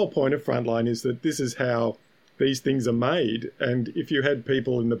mean, the whole point of Frontline is that this is how these things are made. And if you had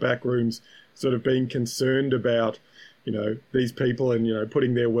people in the back rooms sort of being concerned about, these people and,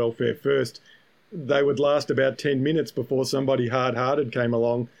 putting their welfare first, they would last about 10 minutes before somebody hard-hearted came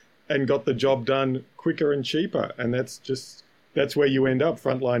along and got the job done quicker and cheaper. And that's where you end up.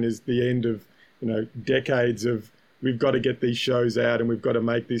 Frontline is the end of, decades of we've got to get these shows out and we've got to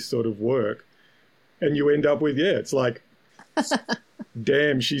make this sort of work. And you end up with, it's like,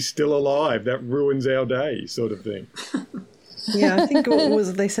 damn, she's still alive. That ruins our day, sort of thing. Yeah, I think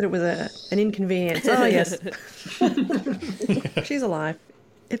they said it was an inconvenience. Oh, yes. She's alive.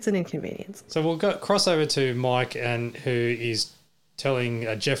 It's an inconvenience. So we'll cross over to Mike, who is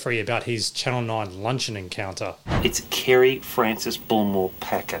telling Jeffrey about his Channel 9 luncheon encounter. It's Kerry Francis Bullmore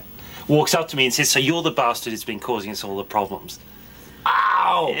Packer. Walks up to me and says, "So you're the bastard who's been causing us all the problems."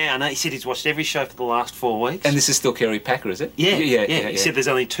 Ow! Yeah, I know. He said he's watched every show for the last 4 weeks. And this is still Kerry Packer, is it? Yeah. He said there's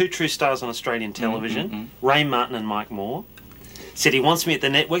only 2 true stars on Australian television, Ray Martin and Mike Moore. Said he wants me at the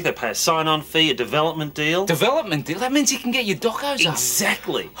network. They pay a sign-on fee, a development deal. Development deal? That means you can get your docos up.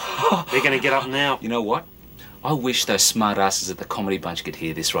 Exactly. They're going to get up now. You know what? I wish those smart-asses at the Comedy Bunch could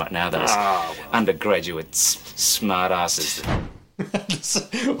hear this right now. Those undergraduate smart-asses.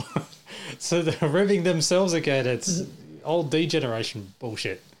 So they're ribbing themselves again. It's old D-generation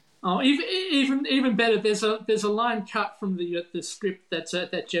bullshit. Oh, even better. There's a line cut from the script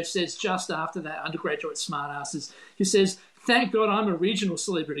that Jeff says just after that undergraduate smartasses. He says, "Thank God I'm a regional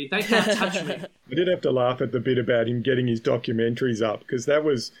celebrity. They can't touch me." I did have to laugh at the bit about him getting his documentaries up, because that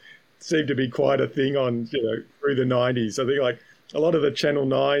seemed to be quite a thing on through the 90s. I think like a lot of the Channel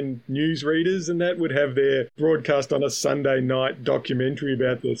 9 news readers and that would have their broadcast on a Sunday night documentary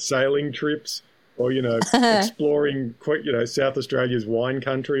about their sailing trips, or exploring South Australia's wine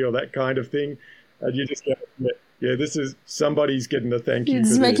country or that kind of thing. And you just go, yeah, this is somebody's getting a thank you.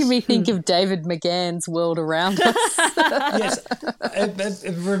 It's for making this. me think of David McGann's World Around Us. Yes,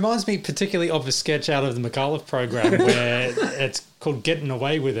 it reminds me particularly of a sketch out of the McAuliffe program where it's called Getting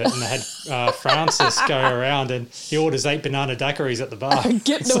Away With It, and they had Francis go around and he orders 8 banana daiquiris at the bar.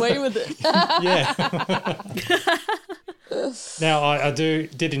 Getting away with it. Yeah. Now, I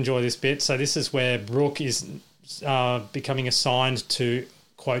did enjoy this bit. So this is where Brooke is becoming assigned to,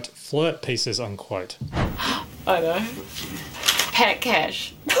 quote, flirt pieces, unquote. I know. Pat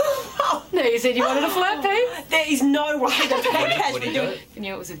Cash. No, you said you wanted a flirt piece? There is no way that Pat Cash would do it. You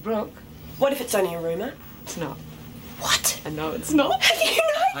knew it was with Brooke. What if it's only a rumour? It's not. What? I know it's not. How do you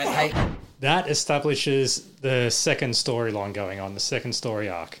know that? That establishes the second storyline going on, the second story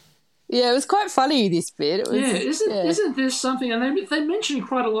arc. Yeah, it was quite funny, this bit. It was, Isn't this something? And they mentioned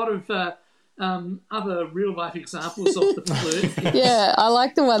quite a lot of other real life examples of the flirt. Yeah, I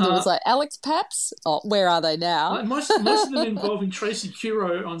like the one that was like Alex Paps. Oh, where are they now? Like most of them involving Tracy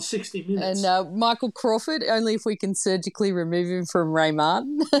Curo on 60 Minutes. And Michael Crawford, only if we can surgically remove him from Ray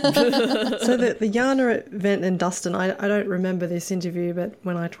Martin. So the Yana event and Dustin, I don't remember this interview, but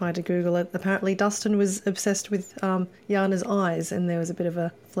when I tried to Google it, apparently Dustin was obsessed with Yana's eyes, and there was a bit of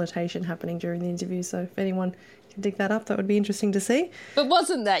a flirtation happening during the interview. So if anyone can dig that up, that would be interesting to see. But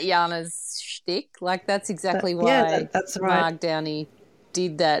wasn't that Yana's shtick? Like, that's exactly why that's right. Mark Downey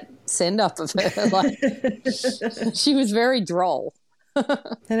did that send-up of her. Like, she was very droll.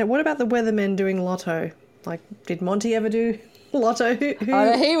 And what about the Weathermen doing Lotto? Like, did Monty ever do Lotto? Who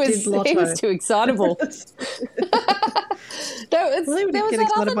he was too excitable. There was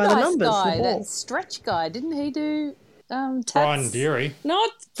that other nice guy, that Stretch guy. Didn't he do Tats? Brian Bury.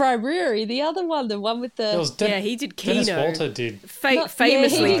 Not Brian Bury, the other one, the one with the... he did Keno. Dennis Walter did.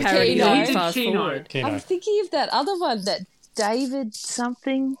 Famously parodied on Fast Keno. Forward. Keno. I'm thinking of that other one, that David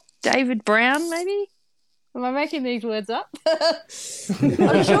Brown, maybe? Am I making these words up?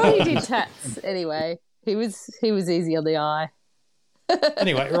 I'm sure he did Tats. Anyway, he was easy on the eye.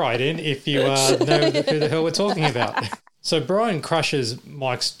 Anyway, write in if you know who the hell we're talking about. So Brian crushes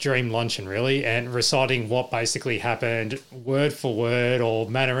Mike's dream luncheon, really, and reciting what basically happened word for word or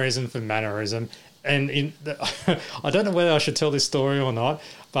mannerism for mannerism. And I don't know whether I should tell this story or not,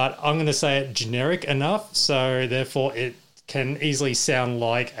 but I'm going to say it generic enough, so therefore it can easily sound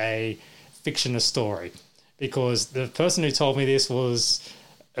like a fictional story, because the person who told me this was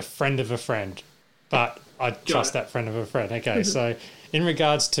a friend of a friend, but I trust that friend of a friend. Okay, so in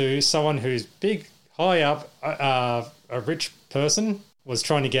regards to someone who's big, high up, a rich person was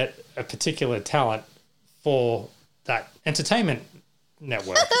trying to get a particular talent for that entertainment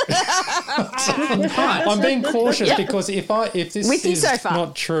network. I'm being cautious because if this is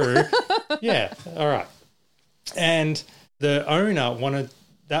not true, yeah, all right. And the owner wanted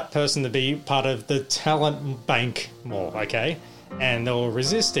that person to be part of the talent bank more, okay? And they were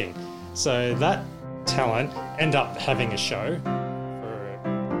resisting. So that talent ended up having a show.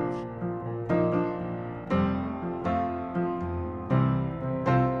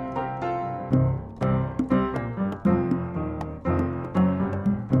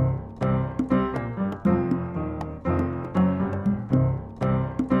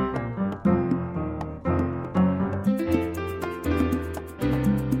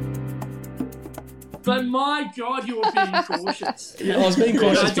 But my God, you were being cautious. Yeah, I was being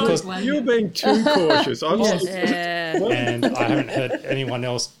cautious because you were being too cautious. And I haven't heard anyone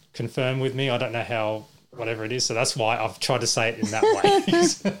else confirm with me. I don't know how, whatever it is. So that's why I've tried to say it in that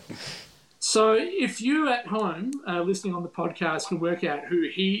way. So if you at home listening on the podcast can work out who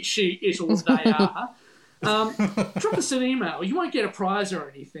he, she, it, or they are, drop us an email. You won't get a prize or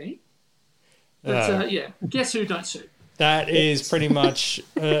anything. But, guess who, don't sue. That is pretty much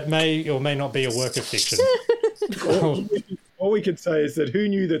may or may not be a work of fiction. All we could say is that who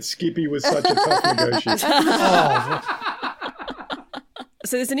knew that Skippy was such a tough negotiator?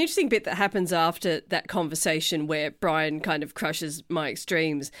 So there's an interesting bit that happens after that conversation where Brian kind of crushes Mike's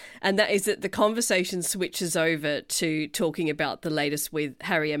dreams, and that is that the conversation switches over to talking about the latest with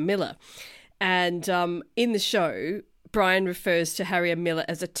Harry M. Miller. And in the show, Brian refers to Harry M. Miller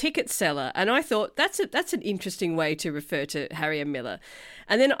as a ticket seller, and I thought that's an interesting way to refer to Harry M. Miller.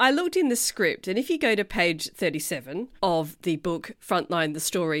 And then I looked in the script, and if you go to page 37 of the book Frontline, the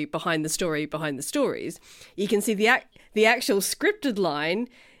story behind the story behind the stories, you can see the actual scripted line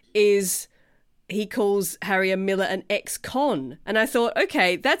is he calls Harry M. Miller an ex-con. And I thought,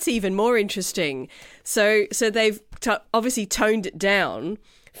 okay, that's even more interesting. So they've obviously toned it down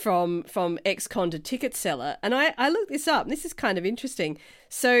from ex-con to ticket seller. And I looked this up, and this is kind of interesting.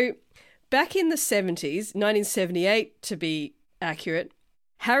 So back in the 70s, 1978 to be accurate,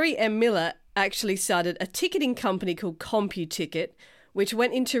 Harry M. Miller actually started a ticketing company called CompuTicket, which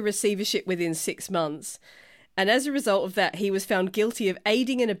went into receivership within 6 months. And as a result of that, he was found guilty of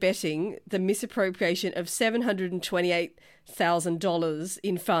aiding and abetting the misappropriation of $728,000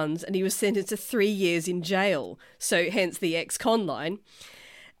 in funds, and he was sentenced to 3 years in jail. So hence the ex-con line.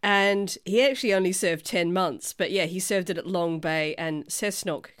 And he actually only served 10 months, but yeah, he served it at Long Bay and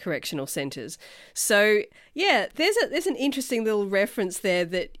Cessnock Correctional Centres. So yeah, there's an interesting little reference there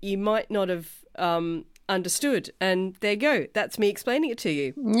that you might not have understood. And there you go. That's me explaining it to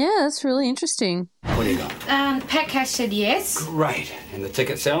you. Yeah, that's really interesting. What do you got? Pat Cash said yes. Great. And the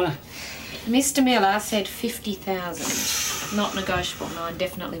ticket seller? Mr. Miller said 50,000. Not negotiable. No, I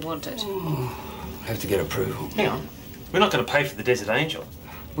definitely want it. Oh, I have to get approval. Hang on. We're not going to pay for the Desert Angel.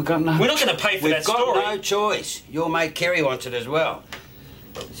 We're not going to pay for that story. We've got no choice. Your mate Kerry wants it as well.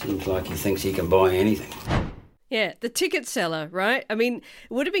 Seems like he thinks he can buy anything. Yeah, the ticket seller, right? I mean,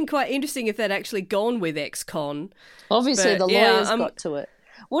 it would have been quite interesting if they'd actually gone with ex-con. Obviously, the lawyers got to it.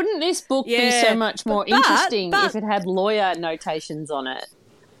 Wouldn't this book be so much more interesting if it had lawyer notations on it?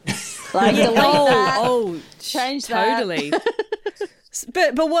 Like, delete that, change totally.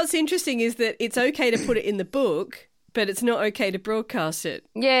 But what's interesting is that it's okay to put it in the book, but it's not okay to broadcast it.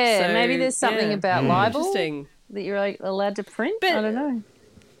 Yeah, so, maybe there's something about libel that you're allowed to print. But, I don't know.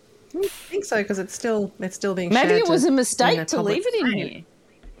 I don't think so, because it's still being maybe shared. It was a mistake to leave it in here.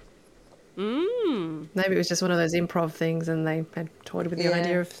 Maybe it was just one of those improv things, and they had toyed with the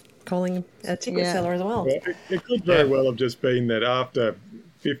idea of calling a ticket seller as well. It could very well have just been that after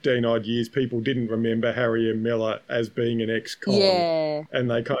 15 odd years, people didn't remember Harry M. Miller as being an ex-con. Yeah. And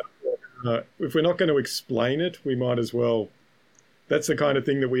they kind of, if we're not going to explain it, we might as well. That's the kind of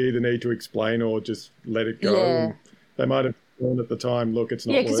thing that we either need to explain or just let it go. Yeah. And they might have known at the time, look, it's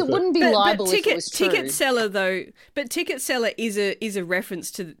not worth it. Yeah, because it wouldn't be libel if it was true. Ticket seller, though, but ticket seller is a reference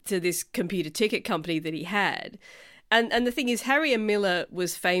to this computer ticket company that he had. And the thing is, Harry M. Miller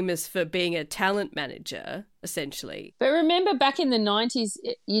was famous for being a talent manager, essentially. But remember back in the 90s,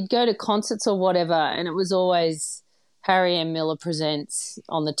 you'd go to concerts or whatever, and it was always Harry M. Miller presents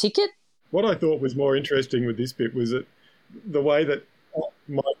on the ticket. What I thought was more interesting with this bit was that the way that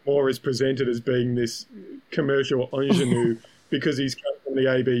Mike Moore is presented as being this commercial ingenue because he's come from the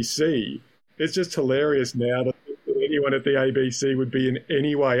ABC. It's just hilarious now to think that anyone at the ABC would be in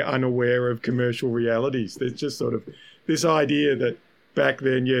any way unaware of commercial realities. There's just sort of this idea that back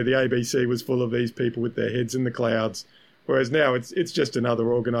then, the ABC was full of these people with their heads in the clouds, whereas now it's just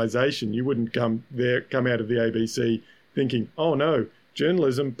another organisation. You wouldn't come out of the ABC thinking, oh no,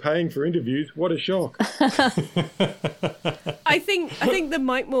 journalism paying for interviews, what a shock. I think the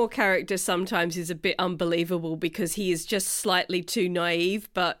Mike Moore character sometimes is a bit unbelievable because he is just slightly too naive,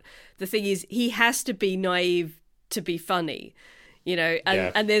 but the thing is he has to be naive to be funny,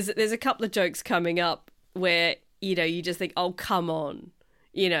 and there's a couple of jokes coming up where you just think, oh, come on,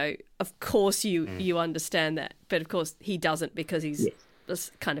 of course you understand that, but of course he doesn't because he's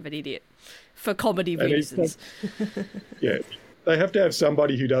just kind of an idiot for comedy reasons. They have to have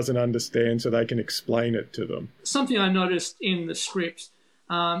somebody who doesn't understand so they can explain it to them. Something I noticed in the script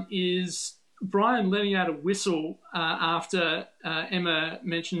is Brian letting out a whistle after Emma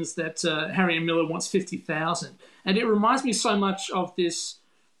mentions that Harry M. Miller wants 50,000. And it reminds me so much of this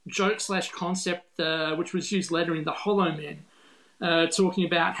joke/concept which was used later in The Hollow Men, talking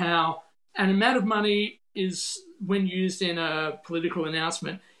about how an amount of money is when used in a political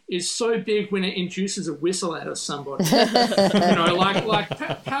announcement, is so big when it induces a whistle out of somebody. Like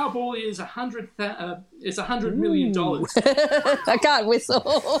Powerball is $100 million. I can't whistle.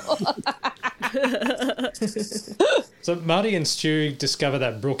 So Marty and Stu discover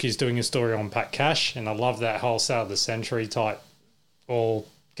that Brooke is doing a story on Pat Cash, and I love that whole sale of the century type, all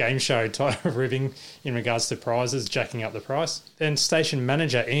game show type of ribbing in regards to prizes, jacking up the price. Then station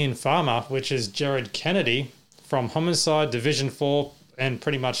manager Ian Farmer, which is Jared Kennedy from Homicide, Division 4, and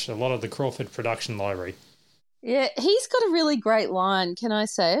pretty much a lot of the Crawford production library. Yeah, he's got a really great line. Can I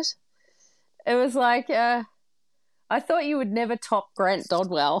say it? It was like, I thought you would never top Grant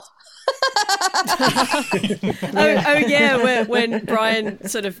Dodwell. when Brian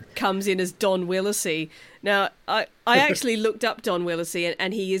sort of comes in as Don Willacy. Now, I actually looked up Don Willacy,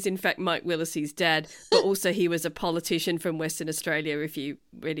 and he is in fact Mike Willacy's dad, but also he was a politician from Western Australia. If you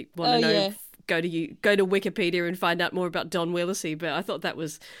really want to know. Yeah. Go to Wikipedia and find out more about Don Willacy, but I thought that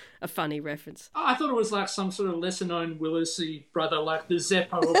was a funny reference. I thought it was like some sort of lesser-known Willacy brother, like the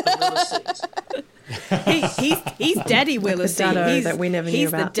Zeppo of the Willacies. he's Daddy Willacy. That we never knew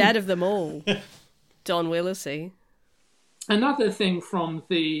about. He's the dad of them all. Don Willacy. Another thing from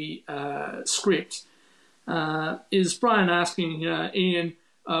the script is Brian asking Ian,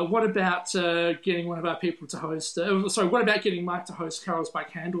 what about getting one of our people to host... what about getting Mike to host Carols by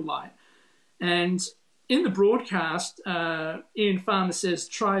Candlelight? And in the broadcast, Ian Farmer says,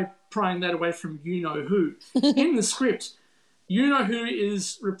 try prying that away from you-know-who. In the script, you-know-who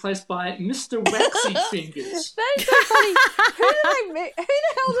is replaced by Mr. Waxy Fingers. That is so funny. Who the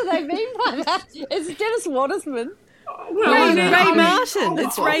hell do they mean by that? It's Dennis Watersman. Ray Martin.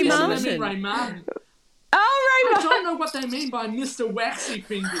 It's Ray Martin. They mean Ray Martin. Oh, Ray Martin. I don't know what they mean by Mr. Waxy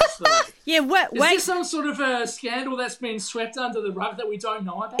Fingers, though. Yeah, Is this some sort of a scandal that's been swept under the rug that we don't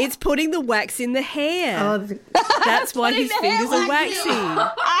know about? It's putting the wax in the hair. That's why his fingers are waxy.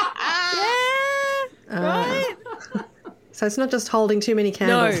 Right? So it's not just holding too many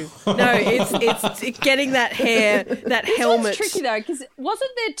candles. No, it's getting that hair, that helmet. It's tricky though, because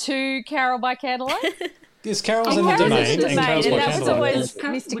wasn't there two Carol by Candlelight? Yes, Carol's in the Domain, and Carol's by that was always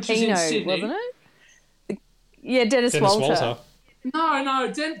Candlelight. Mr. Keno, wasn't it? Yeah, Dennis Walter.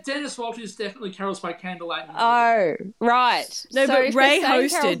 No, Dennis Walter is definitely Carols by Candlelight. Oh, right. No, so but Ray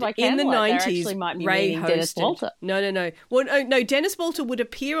hosted in the 90s. Ray hosted. Dennis Walter. No. Well, no, Dennis Walter would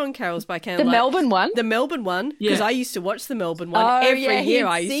appear on Carols by Candlelight. The Melbourne one? The Melbourne one, because I used to watch the Melbourne one. Every year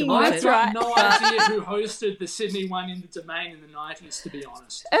I used to watch it. I've got no idea who hosted the Sydney one in the Domain in the 90s, to be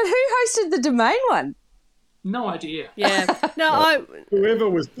honest. And who hosted the Domain one? No idea. Yeah. No, whoever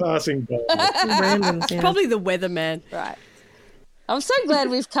was passing by. Randoms, yeah. Probably the weatherman. Right. I'm so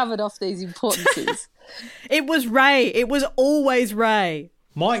glad we've covered off these important things. It was Ray. It was always Ray.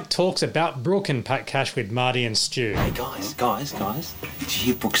 Mike talks about Brooke and Pat Cash with Marty and Stu. Hey, guys. Did you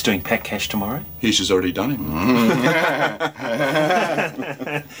hear Brooke's doing Pat Cash tomorrow? Yeah, she's already done him.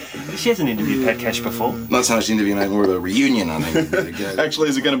 She hasn't interviewed Pat Cash before. Not so much interview, no, more of a reunion, I think. Actually,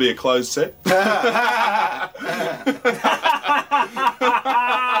 is it going to be a closed set?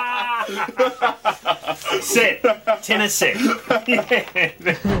 Set. Tenor set.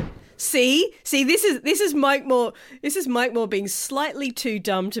 Yeah. See, this is Mike Moore. This is Mike Moore being slightly too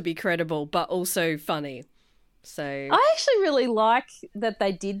dumb to be credible, but also funny. So I actually really like that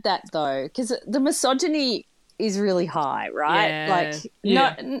they did that though, because the misogyny is really high, right?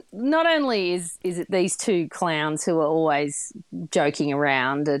 Yeah. Not only is it these two clowns who are always joking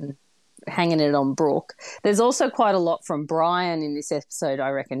around and hanging it on Brooke, there's also quite a lot from Brian in this episode, I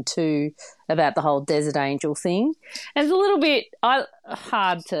reckon, too, about the whole Desert Angel thing. And it's a little bit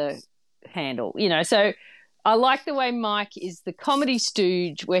hard to handle, so I like the way Mike is the comedy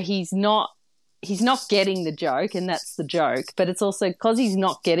stooge where he's not getting the joke, and that's the joke, but it's also because he's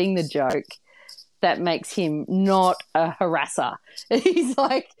not getting the joke that makes him not a harasser.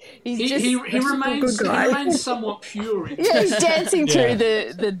 He remains somewhat pure. Yeah, he's dancing through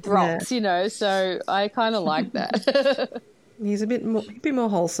the drops, so I kind of like that. He's a bit more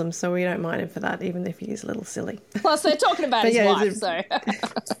wholesome, so we don't mind him for that, even if he is a little silly. Plus, they're talking about his wife, so...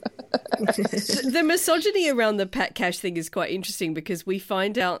 The misogyny around the Pat Cash thing is quite interesting because we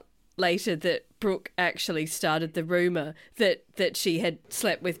find out later that Brooke actually started the rumour that she had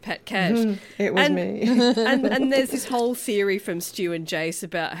slept with Pat Cash. It was me. and there's this whole theory from Stu and Jace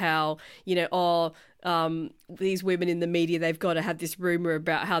about how, these women in the media, they've got to have this rumour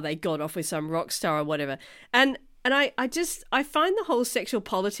about how they got off with some rock star or whatever. And And I find the whole sexual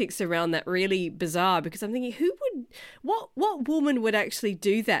politics around that really bizarre, because I'm thinking, what woman would actually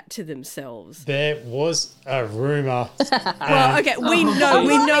do that to themselves? There was a rumor. Well, okay, we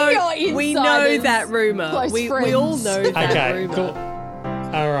know that rumor. We all know that rumor. Cool.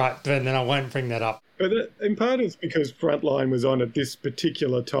 All right, but then I won't bring that up. But in part it's because Frontline was on at this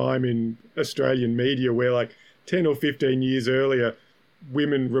particular time in Australian media where like 10 or 15 years earlier,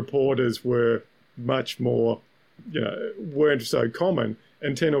 women reporters were much more, weren't so common.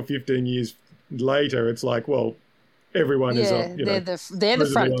 And 10 or 15 years later, it's like, well, everyone is on, they're the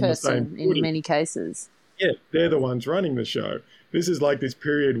front person in many cases. Yeah, they're the ones running the show. This is like this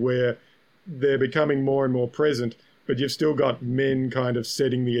period where they're becoming more and more present, but you've still got men kind of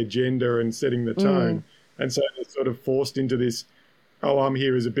setting the agenda and setting the tone. And so they're sort of forced into this, I'm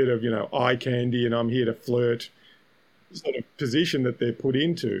here as a bit of, eye candy and I'm here to flirt sort of position that they're put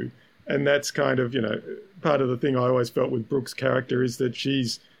into. And that's kind of, part of the thing I always felt with Brooke's character is that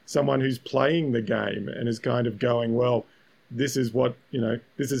she's someone who's playing the game and is kind of going, well, this is what,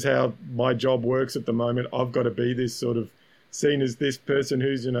 this is how my job works at the moment. I've got to be this sort of seen as this person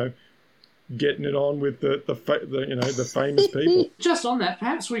who's, getting it on with the famous people. Just on that,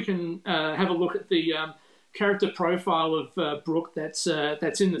 perhaps we can have a look at the character profile of Brooke that's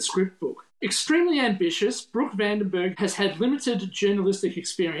in the script book. Extremely ambitious, Brooke Vandenberg has had limited journalistic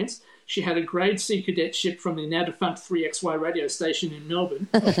experience. She had a grade C cadetship from the now defunct 3XY radio station in Melbourne.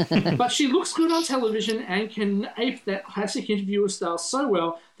 But she looks good on television and can ape that classic interviewer style so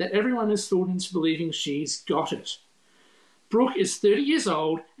well that everyone is fooled into believing she's got it. Brooke is 30 years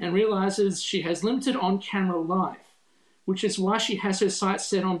old and realises she has limited on-camera life, which is why she has her sights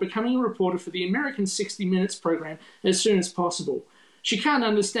set on becoming a reporter for the American 60 Minutes program as soon as possible. She can't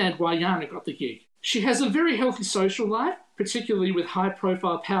understand why Yana got the gig. She has a very healthy social life, particularly with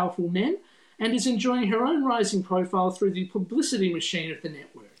high-profile, powerful men, and is enjoying her own rising profile through the publicity machine of the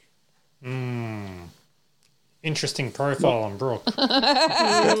network. Interesting profile on Brooke.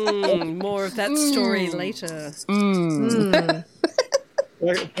 More of that story later.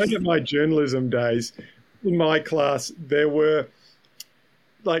 Back at my journalism days, in my class, there was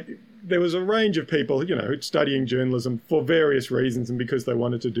a range of people, studying journalism for various reasons and because they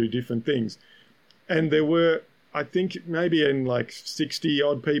wanted to do different things. And there were, I think, maybe in like 60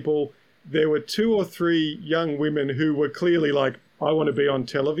 odd people, there were 2 or 3 young women who were clearly like, I want to be on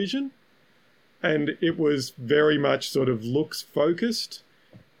television. And it was very much sort of looks focused.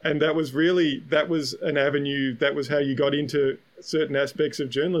 And that was an avenue, that was how you got into certain aspects of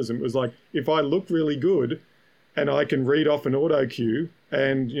journalism. It was like, if I look really good and I can read off an auto cue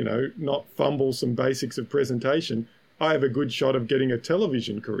and, not fumble some basics of presentation, I have a good shot of getting a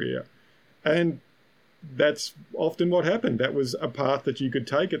television career. And that's often what happened. That was a path that you could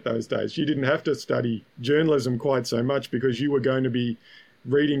take at those days. You didn't have to study journalism quite so much because you were going to be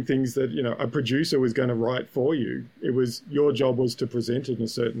reading things that, a producer was going to write for you. It was, your job was to present it in a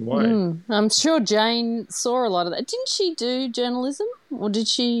certain way. I'm sure Jane saw a lot of that. Didn't she do journalism, or did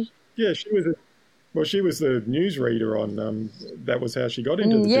she? Yeah, she was the newsreader on, that was how she got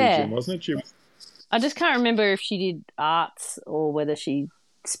into the DGM, wasn't it? I just can't remember if she did arts or whether she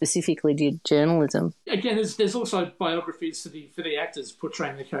specifically did journalism. Again, there's also biographies for the actors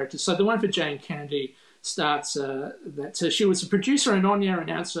portraying the characters. So the one for Jane Kennedy starts that she was a producer and on-air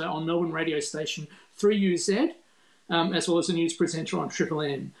announcer on Melbourne radio station 3UZ, as well as a news presenter on Triple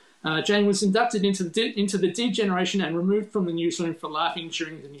M. Jane was inducted into the D generation and removed from the newsroom for laughing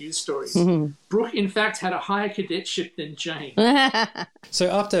during the news stories. Brooke, in fact, had a higher cadetship than Jane. So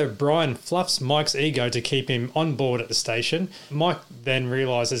after Brian fluffs Mike's ego to keep him on board at the station, Mike then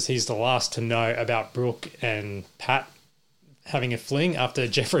realises he's the last to know about Brooke and Pat having a fling after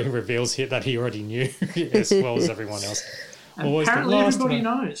Jeffrey reveals that he already knew as well as everyone else. Apparently everybody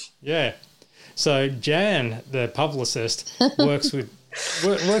knows. Yeah. So Jan, the publicist, works with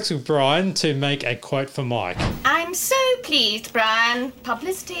Brian to make a quote for Mike. I'm so pleased, Brian.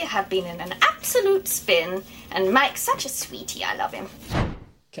 Publicity have been in an absolute spin, and Mike's such a sweetie. I love him.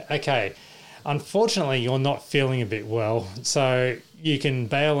 Okay. Unfortunately, you're not feeling a bit well, so you can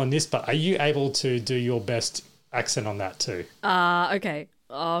bail on this, but are you able to do your best accent on that too? Okay.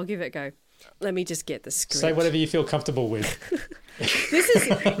 I'll give it a go. Let me just get the script. Say whatever you feel comfortable with.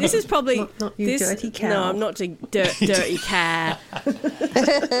 This is probably not you dirty cow. No, I'm not dirty cow.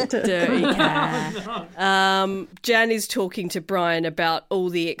 Dirty cow. Jan is talking to Brian about all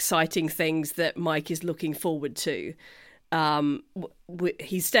the exciting things that Mike is looking forward to.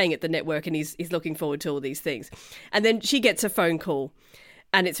 He's staying at the network and he's looking forward to all these things. And then she gets a phone call,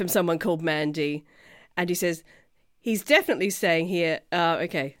 and it's from someone called Mandy, and he says, He's definitely staying here.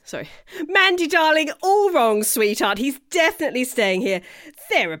 Okay, sorry. Mandy, darling, all wrong, sweetheart. He's definitely staying here.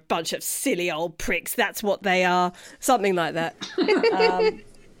 They're a bunch of silly old pricks. That's what they are. Something like that.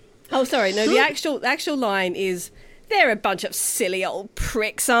 Oh, sorry. No, the actual line is, they're a bunch of silly old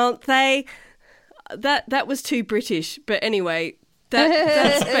pricks, aren't they? That was too British. But anyway,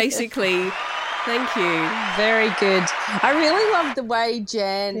 that's basically... Thank you. Very good. I really love the way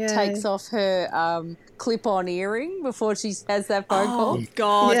Jan takes off her clip-on earring before she has that phone call. Oh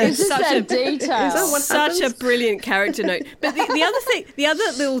God, it's just such that detail. Such a brilliant character note. But the other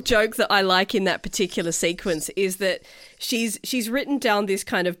little joke that I like in that particular sequence is that she's written down this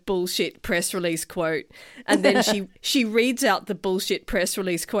kind of bullshit press release quote, and then she reads out the bullshit press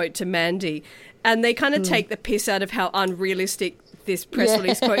release quote to Mandy, and they kind of take the piss out of how unrealistic this press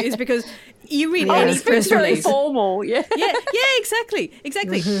release quote is, because you read any press release. Formal, yeah, exactly.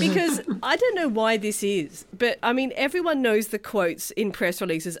 Because I don't know why this is, but I mean, everyone knows the quotes in press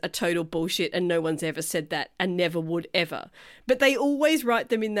releases are total bullshit, and no one's ever said that, and never would ever. But they always write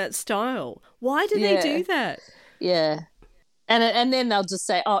them in that style. Why do they do that? Yeah. And then they'll just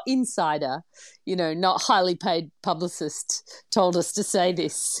say, "Oh, insider, not highly paid publicist told us to say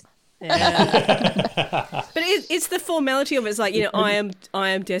this." Yeah. But it's the formality of it. It's like, I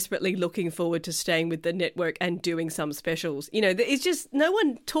am desperately looking forward to staying with the network and doing some specials. It's just, no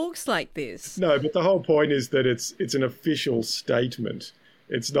one talks like this. No, but the whole point is that it's an official statement.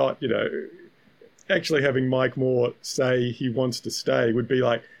 It's not, actually having Mike Moore say he wants to stay would be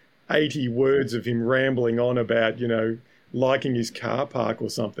like 80 words of him rambling on about, liking his car park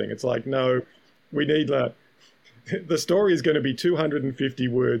or something. It's like, no, we need the story is going to be 250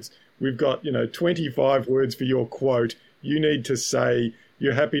 words. We've got, 25 words for your quote. You need to say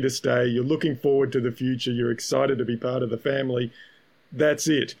you're happy to stay, you're looking forward to the future, you're excited to be part of the family. That's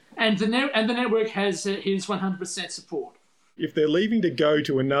it. And the network has his 100% support. If they're leaving to go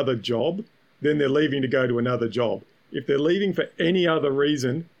to another job, then they're leaving to go to another job. If they're leaving for any other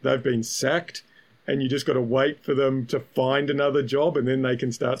reason, they've been sacked, and you just got to wait for them to find another job, and then they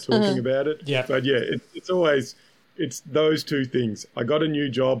can start talking about it. Yeah. But yeah, it's always... It's those two things. I got a new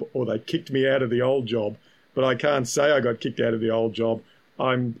job, or they kicked me out of the old job, but I can't say I got kicked out of the old job.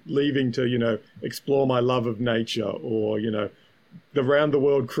 I'm leaving to, explore my love of nature, or, the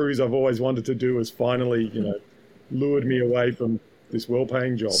round-the-world cruise I've always wanted to do has finally, lured me away from this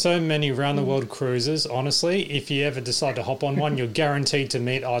well-paying job. So many round-the-world cruises, honestly. If you ever decide to hop on one, you're guaranteed to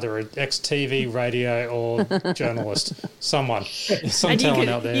meet either an ex-TV, radio, or journalist. Some talent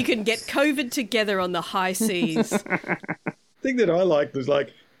out there. You can get COVID together on the high seas. The thing that I like was,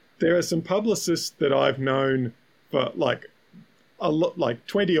 there are some publicists that I've known for, a lot,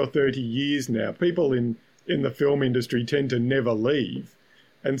 20 or 30 years now. People in the film industry tend to never leave.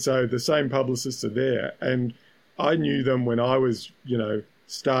 And so the same publicists are there. And I knew them when I was,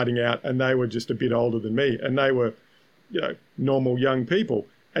 starting out, and they were just a bit older than me, and they were, normal young people.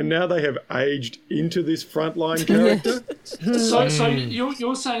 And now they have aged into this frontline character. So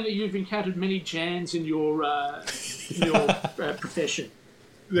you're saying that you've encountered many Jans in your profession?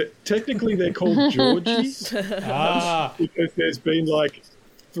 Technically, they're called Georgies. Because there's been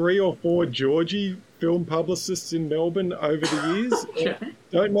 3 or 4 Georgie film publicists in Melbourne over the years. Okay.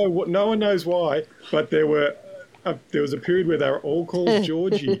 Don't know what. No one knows why, but there was a period where they were all called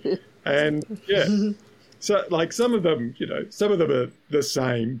Georgie, and so some of them, are the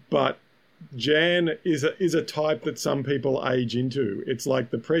same, but Jan is a type that some people age into. It's like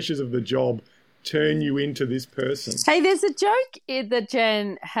the pressures of the job turn you into this person. Hey, there's a joke that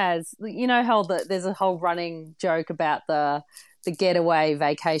Jan has. How there's a whole running joke about the getaway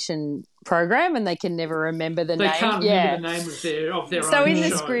vacation program, and they can never remember the name. They can't remember the name of their So own in show.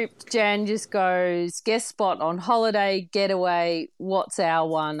 the script, Jan just goes, guest spot on holiday, getaway, what's our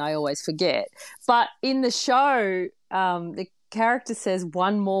one? I always forget. But in the show, the character says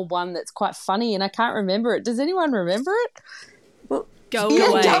one more one that's quite funny, and I can't remember it. Does anyone remember it? Well, go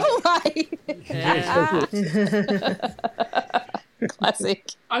away. Go away.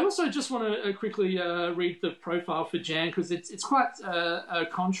 Classic. I also just want to quickly read the profile for Jan, because it's quite a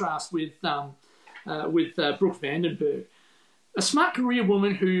contrast with Brooke Vandenberg. A smart career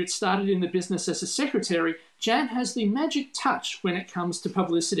woman who started in the business as a secretary, Jan has the magic touch when it comes to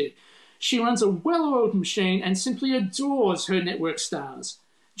publicity. She runs a well-oiled machine and simply adores her network stars.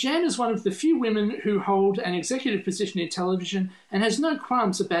 Jan is one of the few women who hold an executive position in television and has no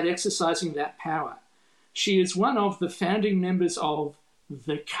qualms about exercising that power. She is one of the founding members of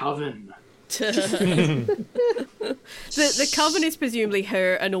The Coven. The coven is presumably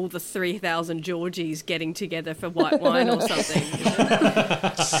her and all the 3,000 Georgies getting together for white wine or something.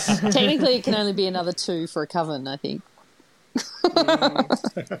 Technically, it can only be another 2 for a coven, I think.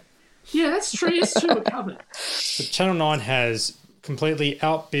 Yeah, that's true. It's true, a coven. But Channel 9 has completely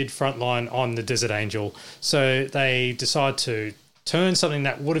outbid Frontline on the Desert Angel, so they decide to turn something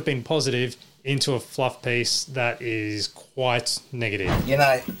that would have been positive into a fluff piece that is quite negative. You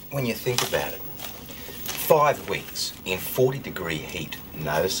know, when you think about it, 5 weeks in 40-degree heat,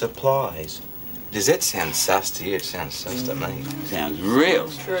 no supplies. Does that sound sus to you? It sounds sus to me. Sounds real.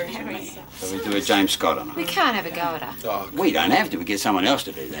 True. So we do a James Scott on her. We can't have a go at her. Oh, we don't have to. We get someone else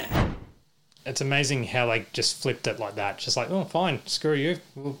to do that. It's amazing how they just flipped it like that. Just like, oh, fine, screw you.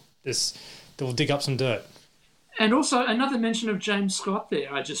 We'll dig up some dirt. And also another mention of James Scott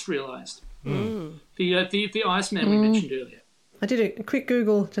there, I just realised. The Iceman we mentioned earlier. I did a quick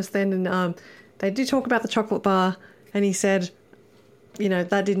Google just then, and they did talk about the chocolate bar, and he said, you know,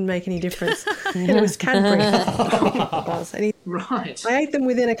 that didn't make any difference. And it was Cadbury. Right. I ate them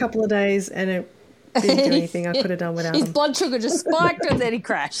within a couple of days, and it didn't do anything I could have done without His them. blood sugar just spiked and then he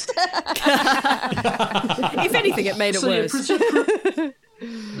crashed. If anything, it made it worse.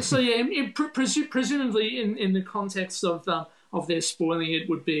 Presumably in the context of their spoiling it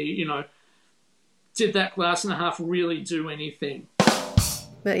would be, you know, did that glass and a half really do anything?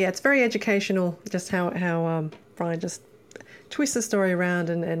 But yeah, it's very educational, just how Brian just twists the story around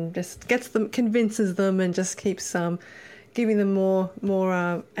and just gets them, convinces them, and just keeps giving them more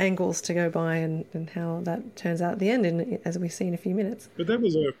angles to go by, and how that turns out at the end, as we see in a few minutes. But that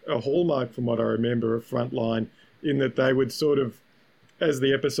was a hallmark from what I remember of Frontline, in that they would sort of, as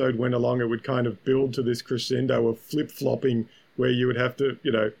the episode went along, it would kind of build to this crescendo of flip-flopping, where you would have to,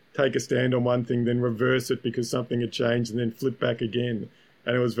 you know, take a stand on one thing, then reverse it because something had changed, and then flip back again.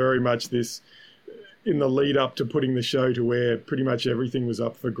 And it was very much this, in the lead up to putting the show to where pretty much everything was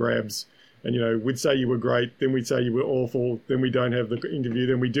up for grabs. And, you know, we'd say you were great, then we'd say you were awful, then we don't have the interview,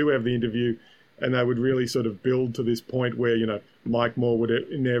 then we do have the interview. And they would really sort of build to this point where, you know, Mike Moore would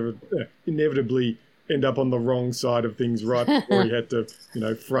inevitably end up on the wrong side of things right before he had to, you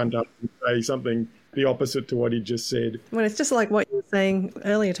know, front up and say something the opposite to what he just said. Well, it's just like what you were saying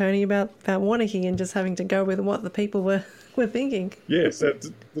earlier, Tony, about Warneke and just having to go with what the people were thinking. Yes, that's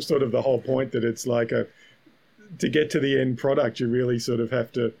sort of the whole point, that it's like to get to the end product, you really sort of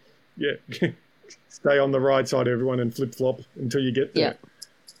have to, stay on the right side of everyone and flip-flop until you get there. Yeah.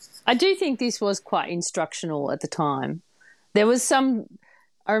 I do think this was quite instructional at the time. There was some...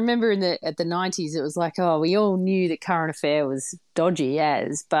 I remember at the 90s, it was like, oh, we all knew that Current Affair was dodgy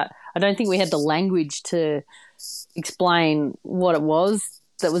but I don't think we had the language to explain what it was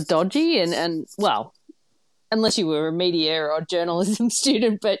that was dodgy. And well, unless you were a media or journalism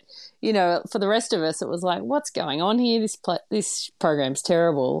student, but, you know, for the rest of us, it was like, what's going on here? This program's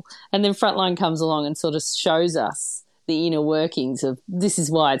terrible. And then Frontline comes along and sort of shows us the inner workings of this is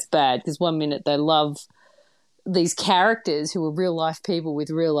why it's bad, because one minute they love these characters who are real life people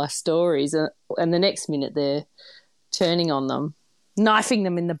with real life stories, and the next minute they're turning on them, knifing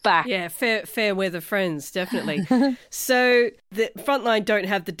them in the back. Yeah, fair weather friends, definitely. So the Frontline don't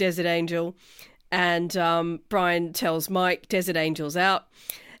have the Desert Angel, and Brian tells Mike, Desert Angel's out,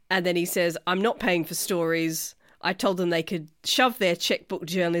 and then he says, I'm not paying for stories. I told them they could shove their checkbook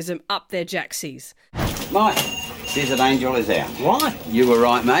journalism up their jacksies. Mike, Desert Angel is out. Why? You were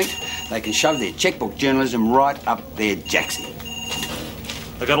right, mate. They can shove their checkbook journalism right up their jacksie.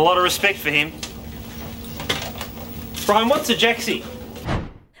 I've got a lot of respect for him. Brian, what's a jacksie?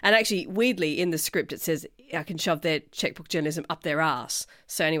 And actually, weirdly, in the script it says I can shove their checkbook journalism up their ass.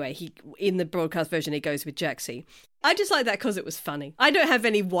 So anyway, in the broadcast version, he goes with jacksie. I just like that because it was funny. I don't have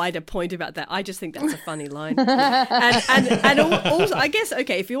any wider point about that. I just think that's a funny line. and also, I guess,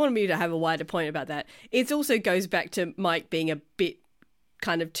 okay, if you want me to have a wider point about that, it also goes back to Mike being a bit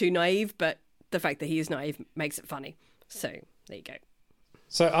kind of too naive, but the fact that he is naive makes it funny. So there you go.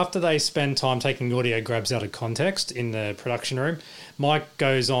 So after they spend time taking audio grabs out of context in the production room, Mike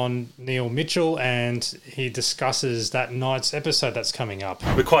goes on Neil Mitchell and he discusses that night's episode that's coming up.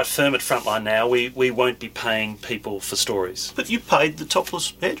 We're quite firm at Frontline now. We won't be paying people for stories. But you paid the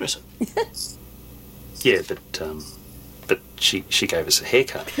topless hairdresser. Yeah, but she gave us a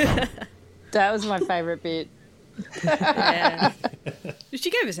haircut. That was my favourite bit. Yeah. She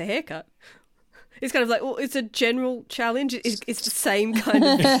gave us a haircut. It's kind of like, well, it's a general challenge. It's the same kind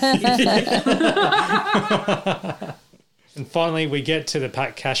of... And finally, we get to the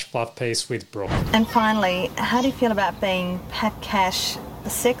Pat Cash fluff piece with Brooke. And finally, how do you feel about being Pat Cash, the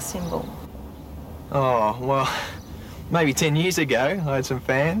sex symbol? Oh, well, maybe 10 years ago, I had some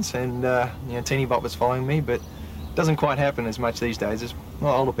fans and, Teeny Bop was following me, but it doesn't quite happen as much these days as,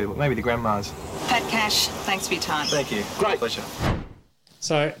 older people, maybe the grandmas. Pat Cash, thanks for your time. Thank you. Great. Pleasure.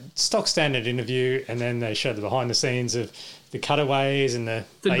 So, stock standard interview, and then they show the behind the scenes of the cutaways and the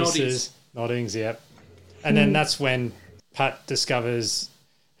faces. Noddings, yep. And then that's when Pat discovers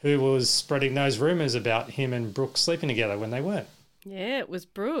who was spreading those rumours about him and Brooke sleeping together when they weren't. Yeah, it was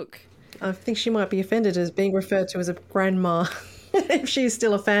Brooke. I think she might be offended as being referred to as a grandma if she's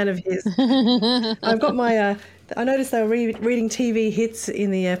still a fan of his. I've got my... I noticed they were reading TV hits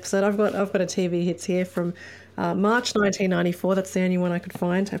in the episode. I've got a TV hits here from March 1994. That's the only one I could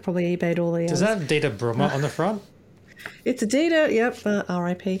find. I probably eBayed all the others. Does that have Dita Brummer on the front? It's a Dita, yep,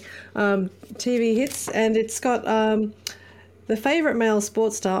 R.I.P. TV hits, and it's got the favourite male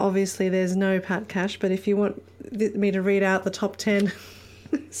sports star. Obviously, there's no Pat Cash, but if you want me to read out the top 10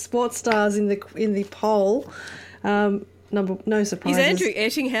 sports stars in the poll, no surprises. Is Andrew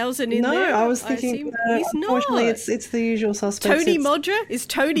Ettinghausen in there? No, I was thinking. Unfortunately, it's the usual suspects. Tony Modra? Is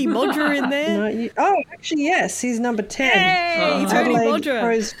Tony Modra in there? Actually, yes, he's number 10. Hey, Tony Modra.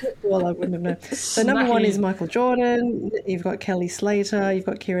 Pros football, I wouldn't have known. So number 1 is Michael Jordan. You've got Kelly Slater. You've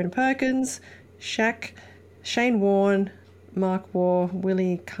got Kieran Perkins, Shaq, Shane Warne, Mark Waugh,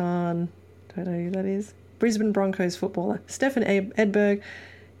 Willie Kahn. Don't know who that is. Brisbane Broncos footballer Stefan Edberg.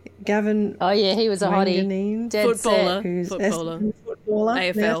 Gavin. Oh yeah, he was a hottie. Dead footballer. Footballer.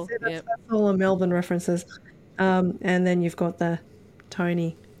 AFL. That's all the Melbourne references. And then you've got the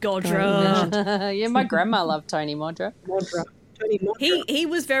Tony Modra. Yeah, my grandma loved Tony Modra. Tony Modra. He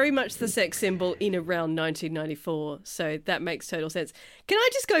was very much the sex symbol in around 1994, so that makes total sense. Can I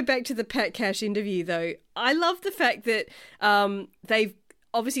just go back to the Pat Cash interview though? I love the fact that they've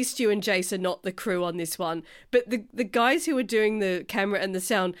obviously Stu and Jace are not the crew on this one, but the guys who are doing the camera and the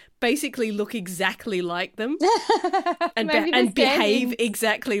sound basically look exactly like them and behave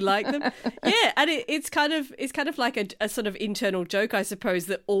exactly like them. Yeah, and it's kind of like a sort of internal joke, I suppose,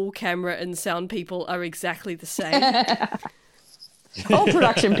 that all camera and sound people are exactly the same. All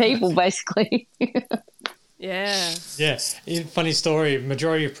production people, basically. Yeah. Yeah. Funny story.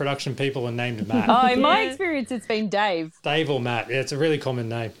 Majority of production people are named Matt. Oh, in my experience, it's been Dave. Dave or Matt. Yeah, it's a really common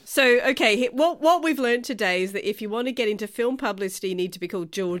name. So, okay, what we've learned today is that if you want to get into film publicity, you need to be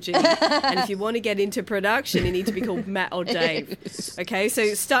called Georgie. And if you want to get into production, you need to be called Matt or Dave. Okay,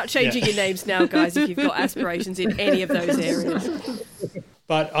 so start changing your names now, guys, if you've got aspirations in any of those areas.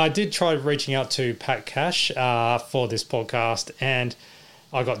 But I did try reaching out to Pat Cash for this podcast, and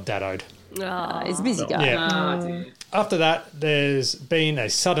I got daddoed. Oh, he's a busy guy. Yeah. After that, there's been a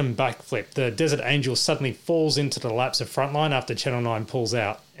sudden backflip. The Desert Angel suddenly falls into the laps of Frontline after Channel 9 pulls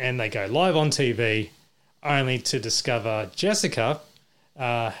out, and they go live on TV, only to discover Jessica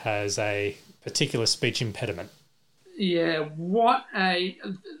has a particular speech impediment. Yeah,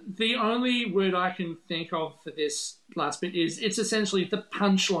 the only word I can think of for this last bit is it's essentially the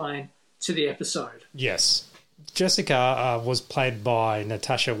punchline to the episode. Yes. Jessica was played by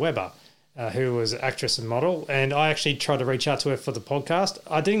Natasha Weber, who was an actress and model, and I actually tried to reach out to her for the podcast.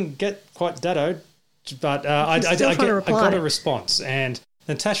 I didn't get quite daddoed, but I got a response. And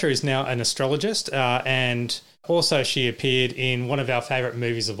Natasha is now an astrologist, and also she appeared in one of our favourite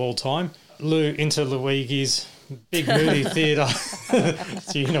movies of all time, Into Luigi's big movie theatre.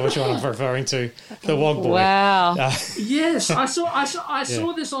 So you know which one I'm referring to, The Wog Boy. Wow. Yes, I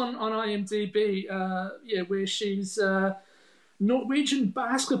saw this on IMDb. Where she's a Norwegian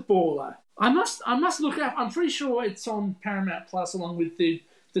basketballer. I must look up. I'm pretty sure it's on Paramount Plus along with the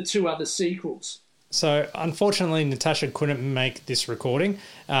two other sequels. So unfortunately, Natasha couldn't make this recording,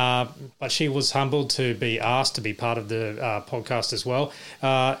 but she was humbled to be asked to be part of the podcast as well.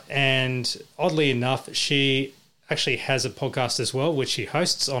 And oddly enough, she actually has a podcast as well, which she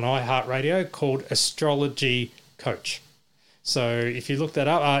hosts on iHeartRadio called Astrology Coach. So if you look that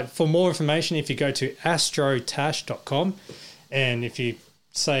up, for more information, if you go to astrotash.com, and if you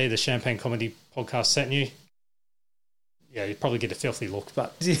say the Champagne Comedy Podcast sent you, yeah, you'd probably get a filthy look.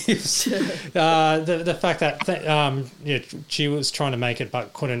 But the fact that she was trying to make it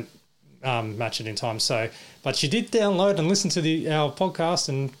but couldn't match it in time. So, but she did download and listen to our podcast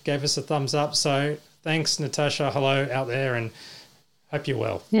and gave us a thumbs up. So thanks, Natasha. Hello out there, and hope you're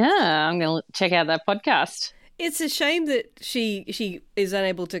well. Yeah, I'm going to check out that podcast. It's a shame that she is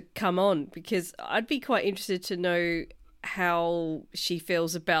unable to come on, because I'd be quite interested to know how she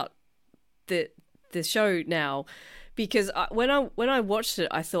feels about the show now. Because when I watched it,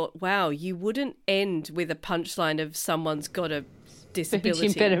 I thought, wow, you wouldn't end with a punchline of someone's got a disability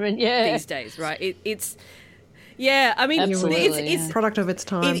impediment, these days, right? It's Yeah, I mean, it's product of its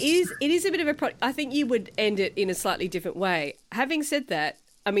time. It is a bit of a product. I think you would end it in a slightly different way. Having said that,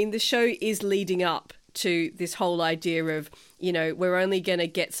 I mean, the show is leading up to this whole idea of, you know, we're only going to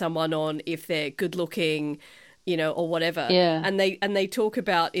get someone on if they're good looking, you know, or whatever. Yeah. And they talk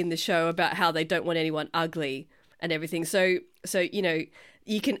about in the show about how they don't want anyone ugly and everything. So you know,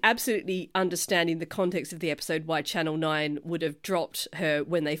 you can absolutely understand in the context of the episode why Channel 9 would have dropped her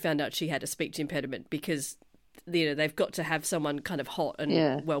when they found out she had a speech impediment, because, you know, they've got to have someone kind of hot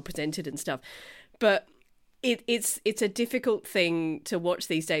and well presented and stuff. But it's a difficult thing to watch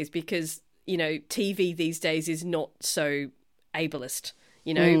these days because, you know, TV these days is not so ableist.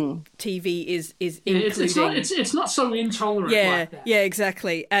 You know, TV is including... It's not so intolerant like that. Yeah,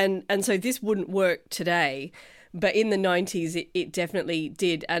 exactly. And so this wouldn't work today, but in the 90s it definitely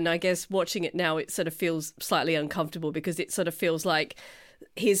did. And I guess watching it now, it sort of feels slightly uncomfortable because it sort of feels like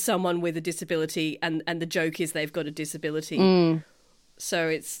here's someone with a disability and the joke is they've got a disability. So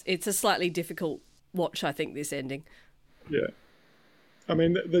it's a slightly difficult watch, I think, this ending. Yeah. I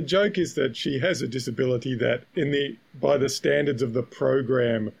mean, the joke is that she has a disability that, by the standards of the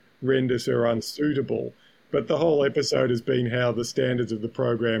program, renders her unsuitable. But the whole episode has been how the standards of the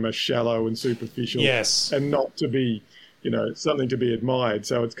program are shallow and superficial, and not to be, you know, something to be admired.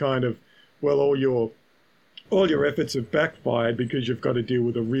 So it's kind of, well, all your efforts have backfired because you've got to deal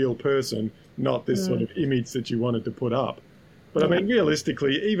with a real person, not this sort of image that you wanted to put up. But I mean,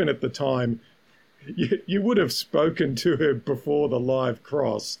 realistically, even at the time, you would have spoken to her before the live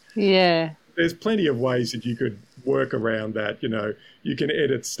cross. Yeah. There's plenty of ways that you could work around that. You know, you can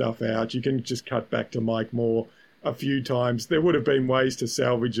edit stuff out. You can just cut back to Mike Moore a few times. There would have been ways to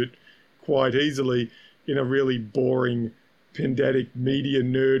salvage it quite easily in a really boring, pedantic media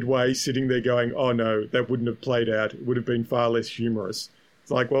nerd way, sitting there going, oh no, that wouldn't have played out. It would have been far less humorous. It's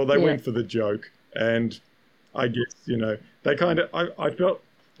like, well, they went for the joke. And I guess, you know, they kind of, I felt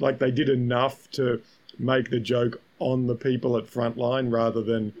like they did enough to make the joke on the people at Frontline rather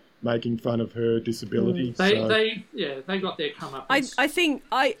than making fun of her disability. They got their comeuppance. I think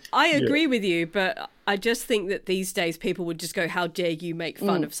I agree with you, but I just think that these days people would just go, how dare you make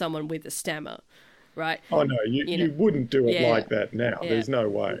fun of someone with a stammer, right? Oh no, you wouldn't do it like that now. Yeah. There's no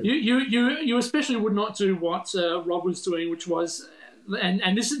way. You especially would not do what Rob was doing, which was,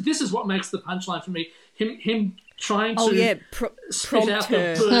 and this is what makes the punchline for me. Him trying to spit out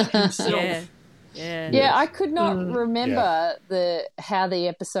the bird himself. Yeah, I could not remember how the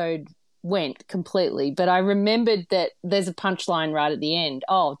episode went completely, but I remembered that there's a punchline right at the end.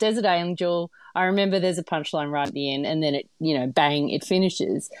 Oh, Desert Angel, I remember there's a punchline right at the end, and then it, you know, bang, it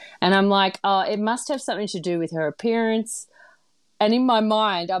finishes. And I'm like, oh, it must have something to do with her appearance. And in my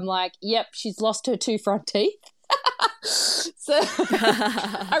mind, I'm like, yep, she's lost her 2 front teeth. So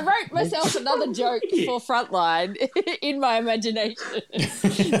I wrote myself another joke for Frontline in my imagination.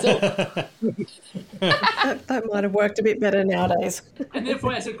 That might have worked a bit better nowadays. And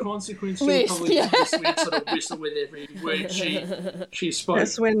therefore, as a consequence, she probably had this weird sort of whistle with every word she spoke.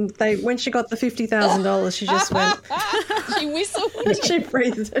 That's when she got the $50,000, she just went. She whistled. She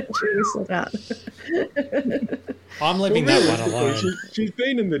breathed and she whistled out. I'm leaving that one alone. She's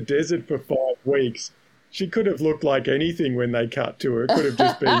been in the desert for 5 weeks. She could have looked like anything when they cut to her. It could have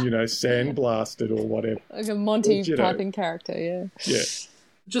just been, you know, sandblasted or whatever. Like a Monty Python character, yeah. Yeah.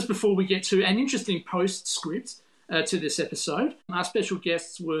 Just before we get to an interesting postscript to this episode, our special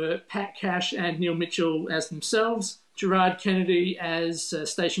guests were Pat Cash and Neil Mitchell as themselves, Gerard Kennedy as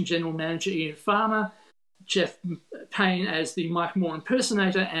Station General Manager Ian Farmer, Jeff Payne as the Mike Moore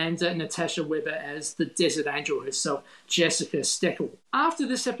impersonator, and Natasha Weber as the Desert Angel herself, Jessica Steckel. After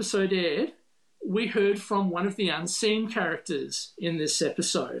this episode aired, we heard from one of the unseen characters in this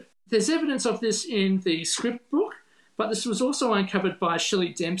episode. There's evidence of this in the script book, but this was also uncovered by Shelley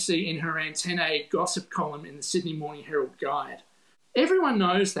Dempsey in her Antennae gossip column in the Sydney Morning Herald Guide. Everyone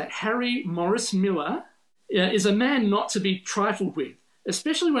knows that Harry Morris Miller is a man not to be trifled with,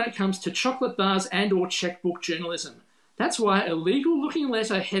 especially when it comes to chocolate bars and or checkbook journalism. That's why a legal-looking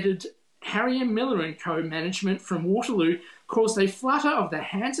letter headed Harry M. Miller & Co. management from Waterloo caused a flutter of the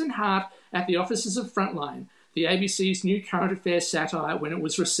hands and heart at the offices of Frontline, the ABC's new current affairs satire, when it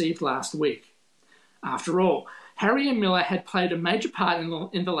was received last week. After all, Harry M. Miller had played a major part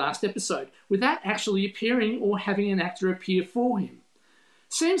in the last episode, without actually appearing or having an actor appear for him.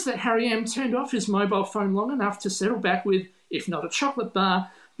 Seems that Harry M. turned off his mobile phone long enough to settle back with, if not a chocolate bar,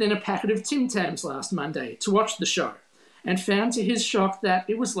 then a packet of Tim Tams last Monday to watch the show, and found to his shock that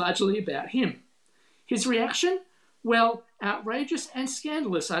it was largely about him. His reaction? Well, outrageous and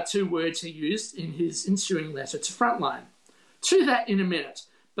scandalous are 2 words he used in his ensuing letter to Frontline. To that in a minute,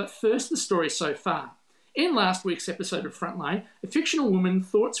 but first the story so far. In last week's episode of Frontline, a fictional woman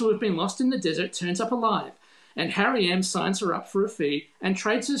thought to have been lost in the desert turns up alive, and Harry M signs her up for a fee and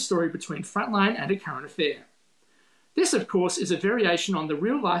trades her story between Frontline and a current affair. This, of course, is a variation on the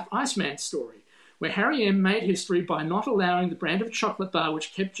real-life Iceman story, where Harry M made history by not allowing the brand of chocolate bar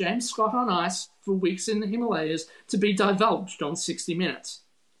which kept James Scott on ice for weeks in the Himalayas to be divulged on 60 Minutes.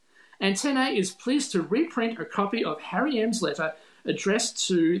 Antenne is pleased to reprint a copy of Harry M's letter addressed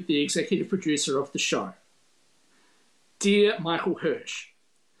to the executive producer of the show. Dear Michael Hirsch,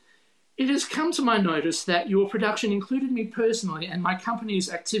 it has come to my notice that your production included me personally and my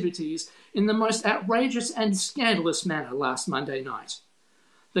company's activities in the most outrageous and scandalous manner last Monday night.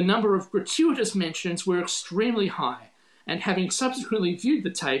 The number of gratuitous mentions were extremely high, and having subsequently viewed the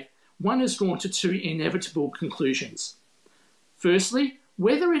tape, one is drawn to two inevitable conclusions. Firstly,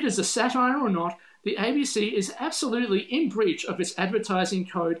 whether it is a satire or not, the ABC is absolutely in breach of its advertising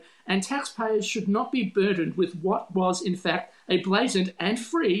code, and taxpayers should not be burdened with what was in fact a blatant and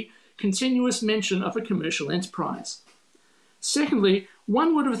free continuous mention of a commercial enterprise. Secondly,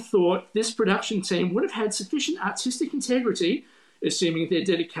 one would have thought this production team would have had sufficient artistic integrity, assuming their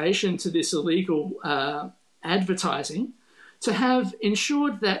dedication to this illegal advertising, to have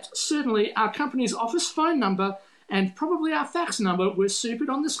ensured that certainly our company's office phone number and probably our fax number were supered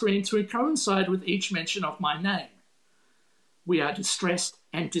on the screen to coincide with each mention of my name. We are distressed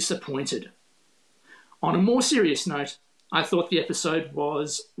and disappointed. On a more serious note, I thought the episode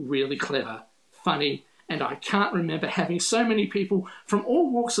was really clever, funny, and I can't remember having so many people from all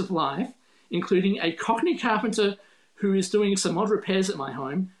walks of life, including a Cockney carpenter who is doing some odd repairs at my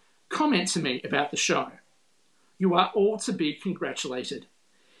home, comment to me about the show. You are all to be congratulated.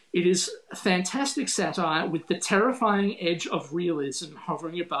 It is a fantastic satire with the terrifying edge of realism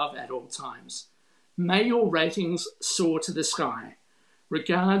hovering above at all times. May your ratings soar to the sky.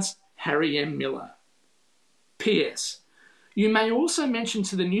 Regards, Harry M. Miller. P.S. You may also mention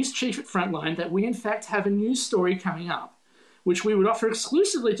to the news chief at Frontline that we in fact have a news story coming up, which we would offer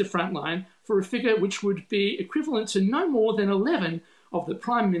exclusively to Frontline for a figure which would be equivalent to no more than 11 of the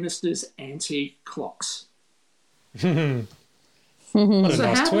Prime Minister's antique clocks. What a So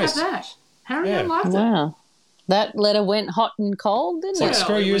nice how twist. about that? Harry M liked it. Wow. That letter went hot and cold, didn't It's it? like,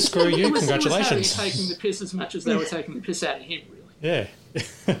 screw you, It was congratulations. Harry taking the piss as much as they were taking the piss out of him, really. Yeah,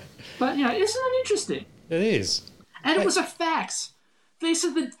 But, isn't it interesting? it is. And it was a fax. These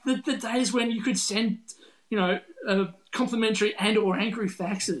are the days when you could send, complimentary and or angry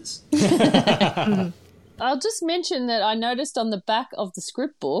faxes. I'll just mention that I noticed on the back of the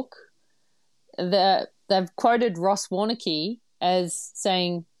script book that they've quoted Ross Warneke as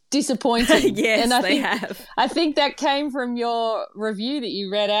saying disappointing. Yes, and they have. I think that came from your review that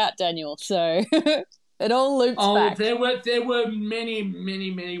you read out, Daniel. So it all loops back. There were many, many,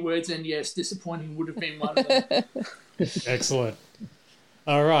 many words, and yes, disappointing would have been one of them. Excellent.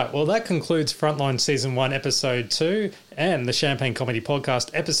 All right. Well, that concludes Frontline Season 1, Episode 2, and the Champagne Comedy Podcast,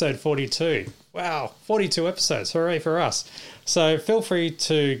 Episode 42. Wow, 42 episodes. Hooray for us. So feel free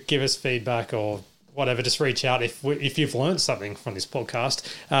to give us feedback or whatever. Just reach out if you've learned something from this podcast.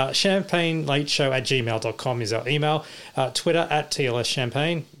 champagnelateshow@gmail.com is our email. Twitter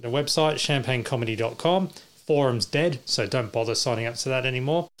 @TLSChampagne. The website, champagnecomedy.com. Forum's dead, so don't bother signing up to that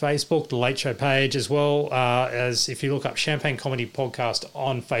anymore. Facebook, the Late Show page, as well as if you look up Champagne Comedy Podcast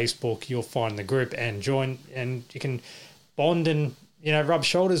on Facebook, you'll find the group and join, and you can bond and rub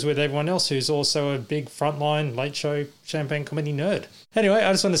shoulders with everyone else who's also a big Frontline Late Show Champagne Comedy nerd. Anyway,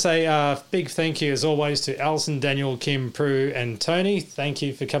 I just want to say a big thank you as always to Alison, Daniel, Kim, Prue, and Tony. Thank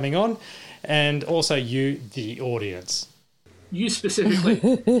you for coming on, and also you, the audience. You specifically.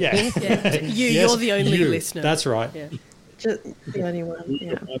 Yeah. You're the only listener. That's right. Yeah. Just the only one,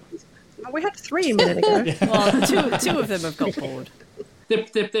 yeah. Oh, we had 3 a minute ago. Well, two of them have got bored.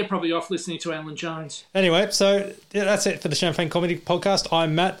 They're probably off listening to Alan Jones. Anyway, so that's it for the Champagne Comedy Podcast.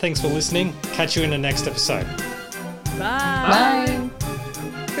 I'm Matt. Thanks for listening. Catch you in the next episode. Bye.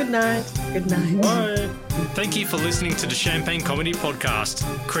 Good night. Good night. Bye. Thank you for listening to the Champagne Comedy Podcast,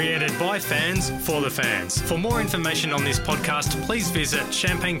 created by fans for the fans. For more information on this podcast, please visit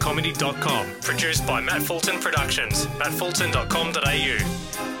champagnecomedy.com. Produced by Matt Fulton Productions, mattfulton.com.au.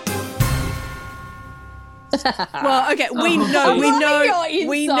 Well, okay, we know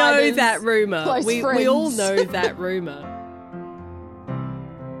that rumor. We all know that rumor.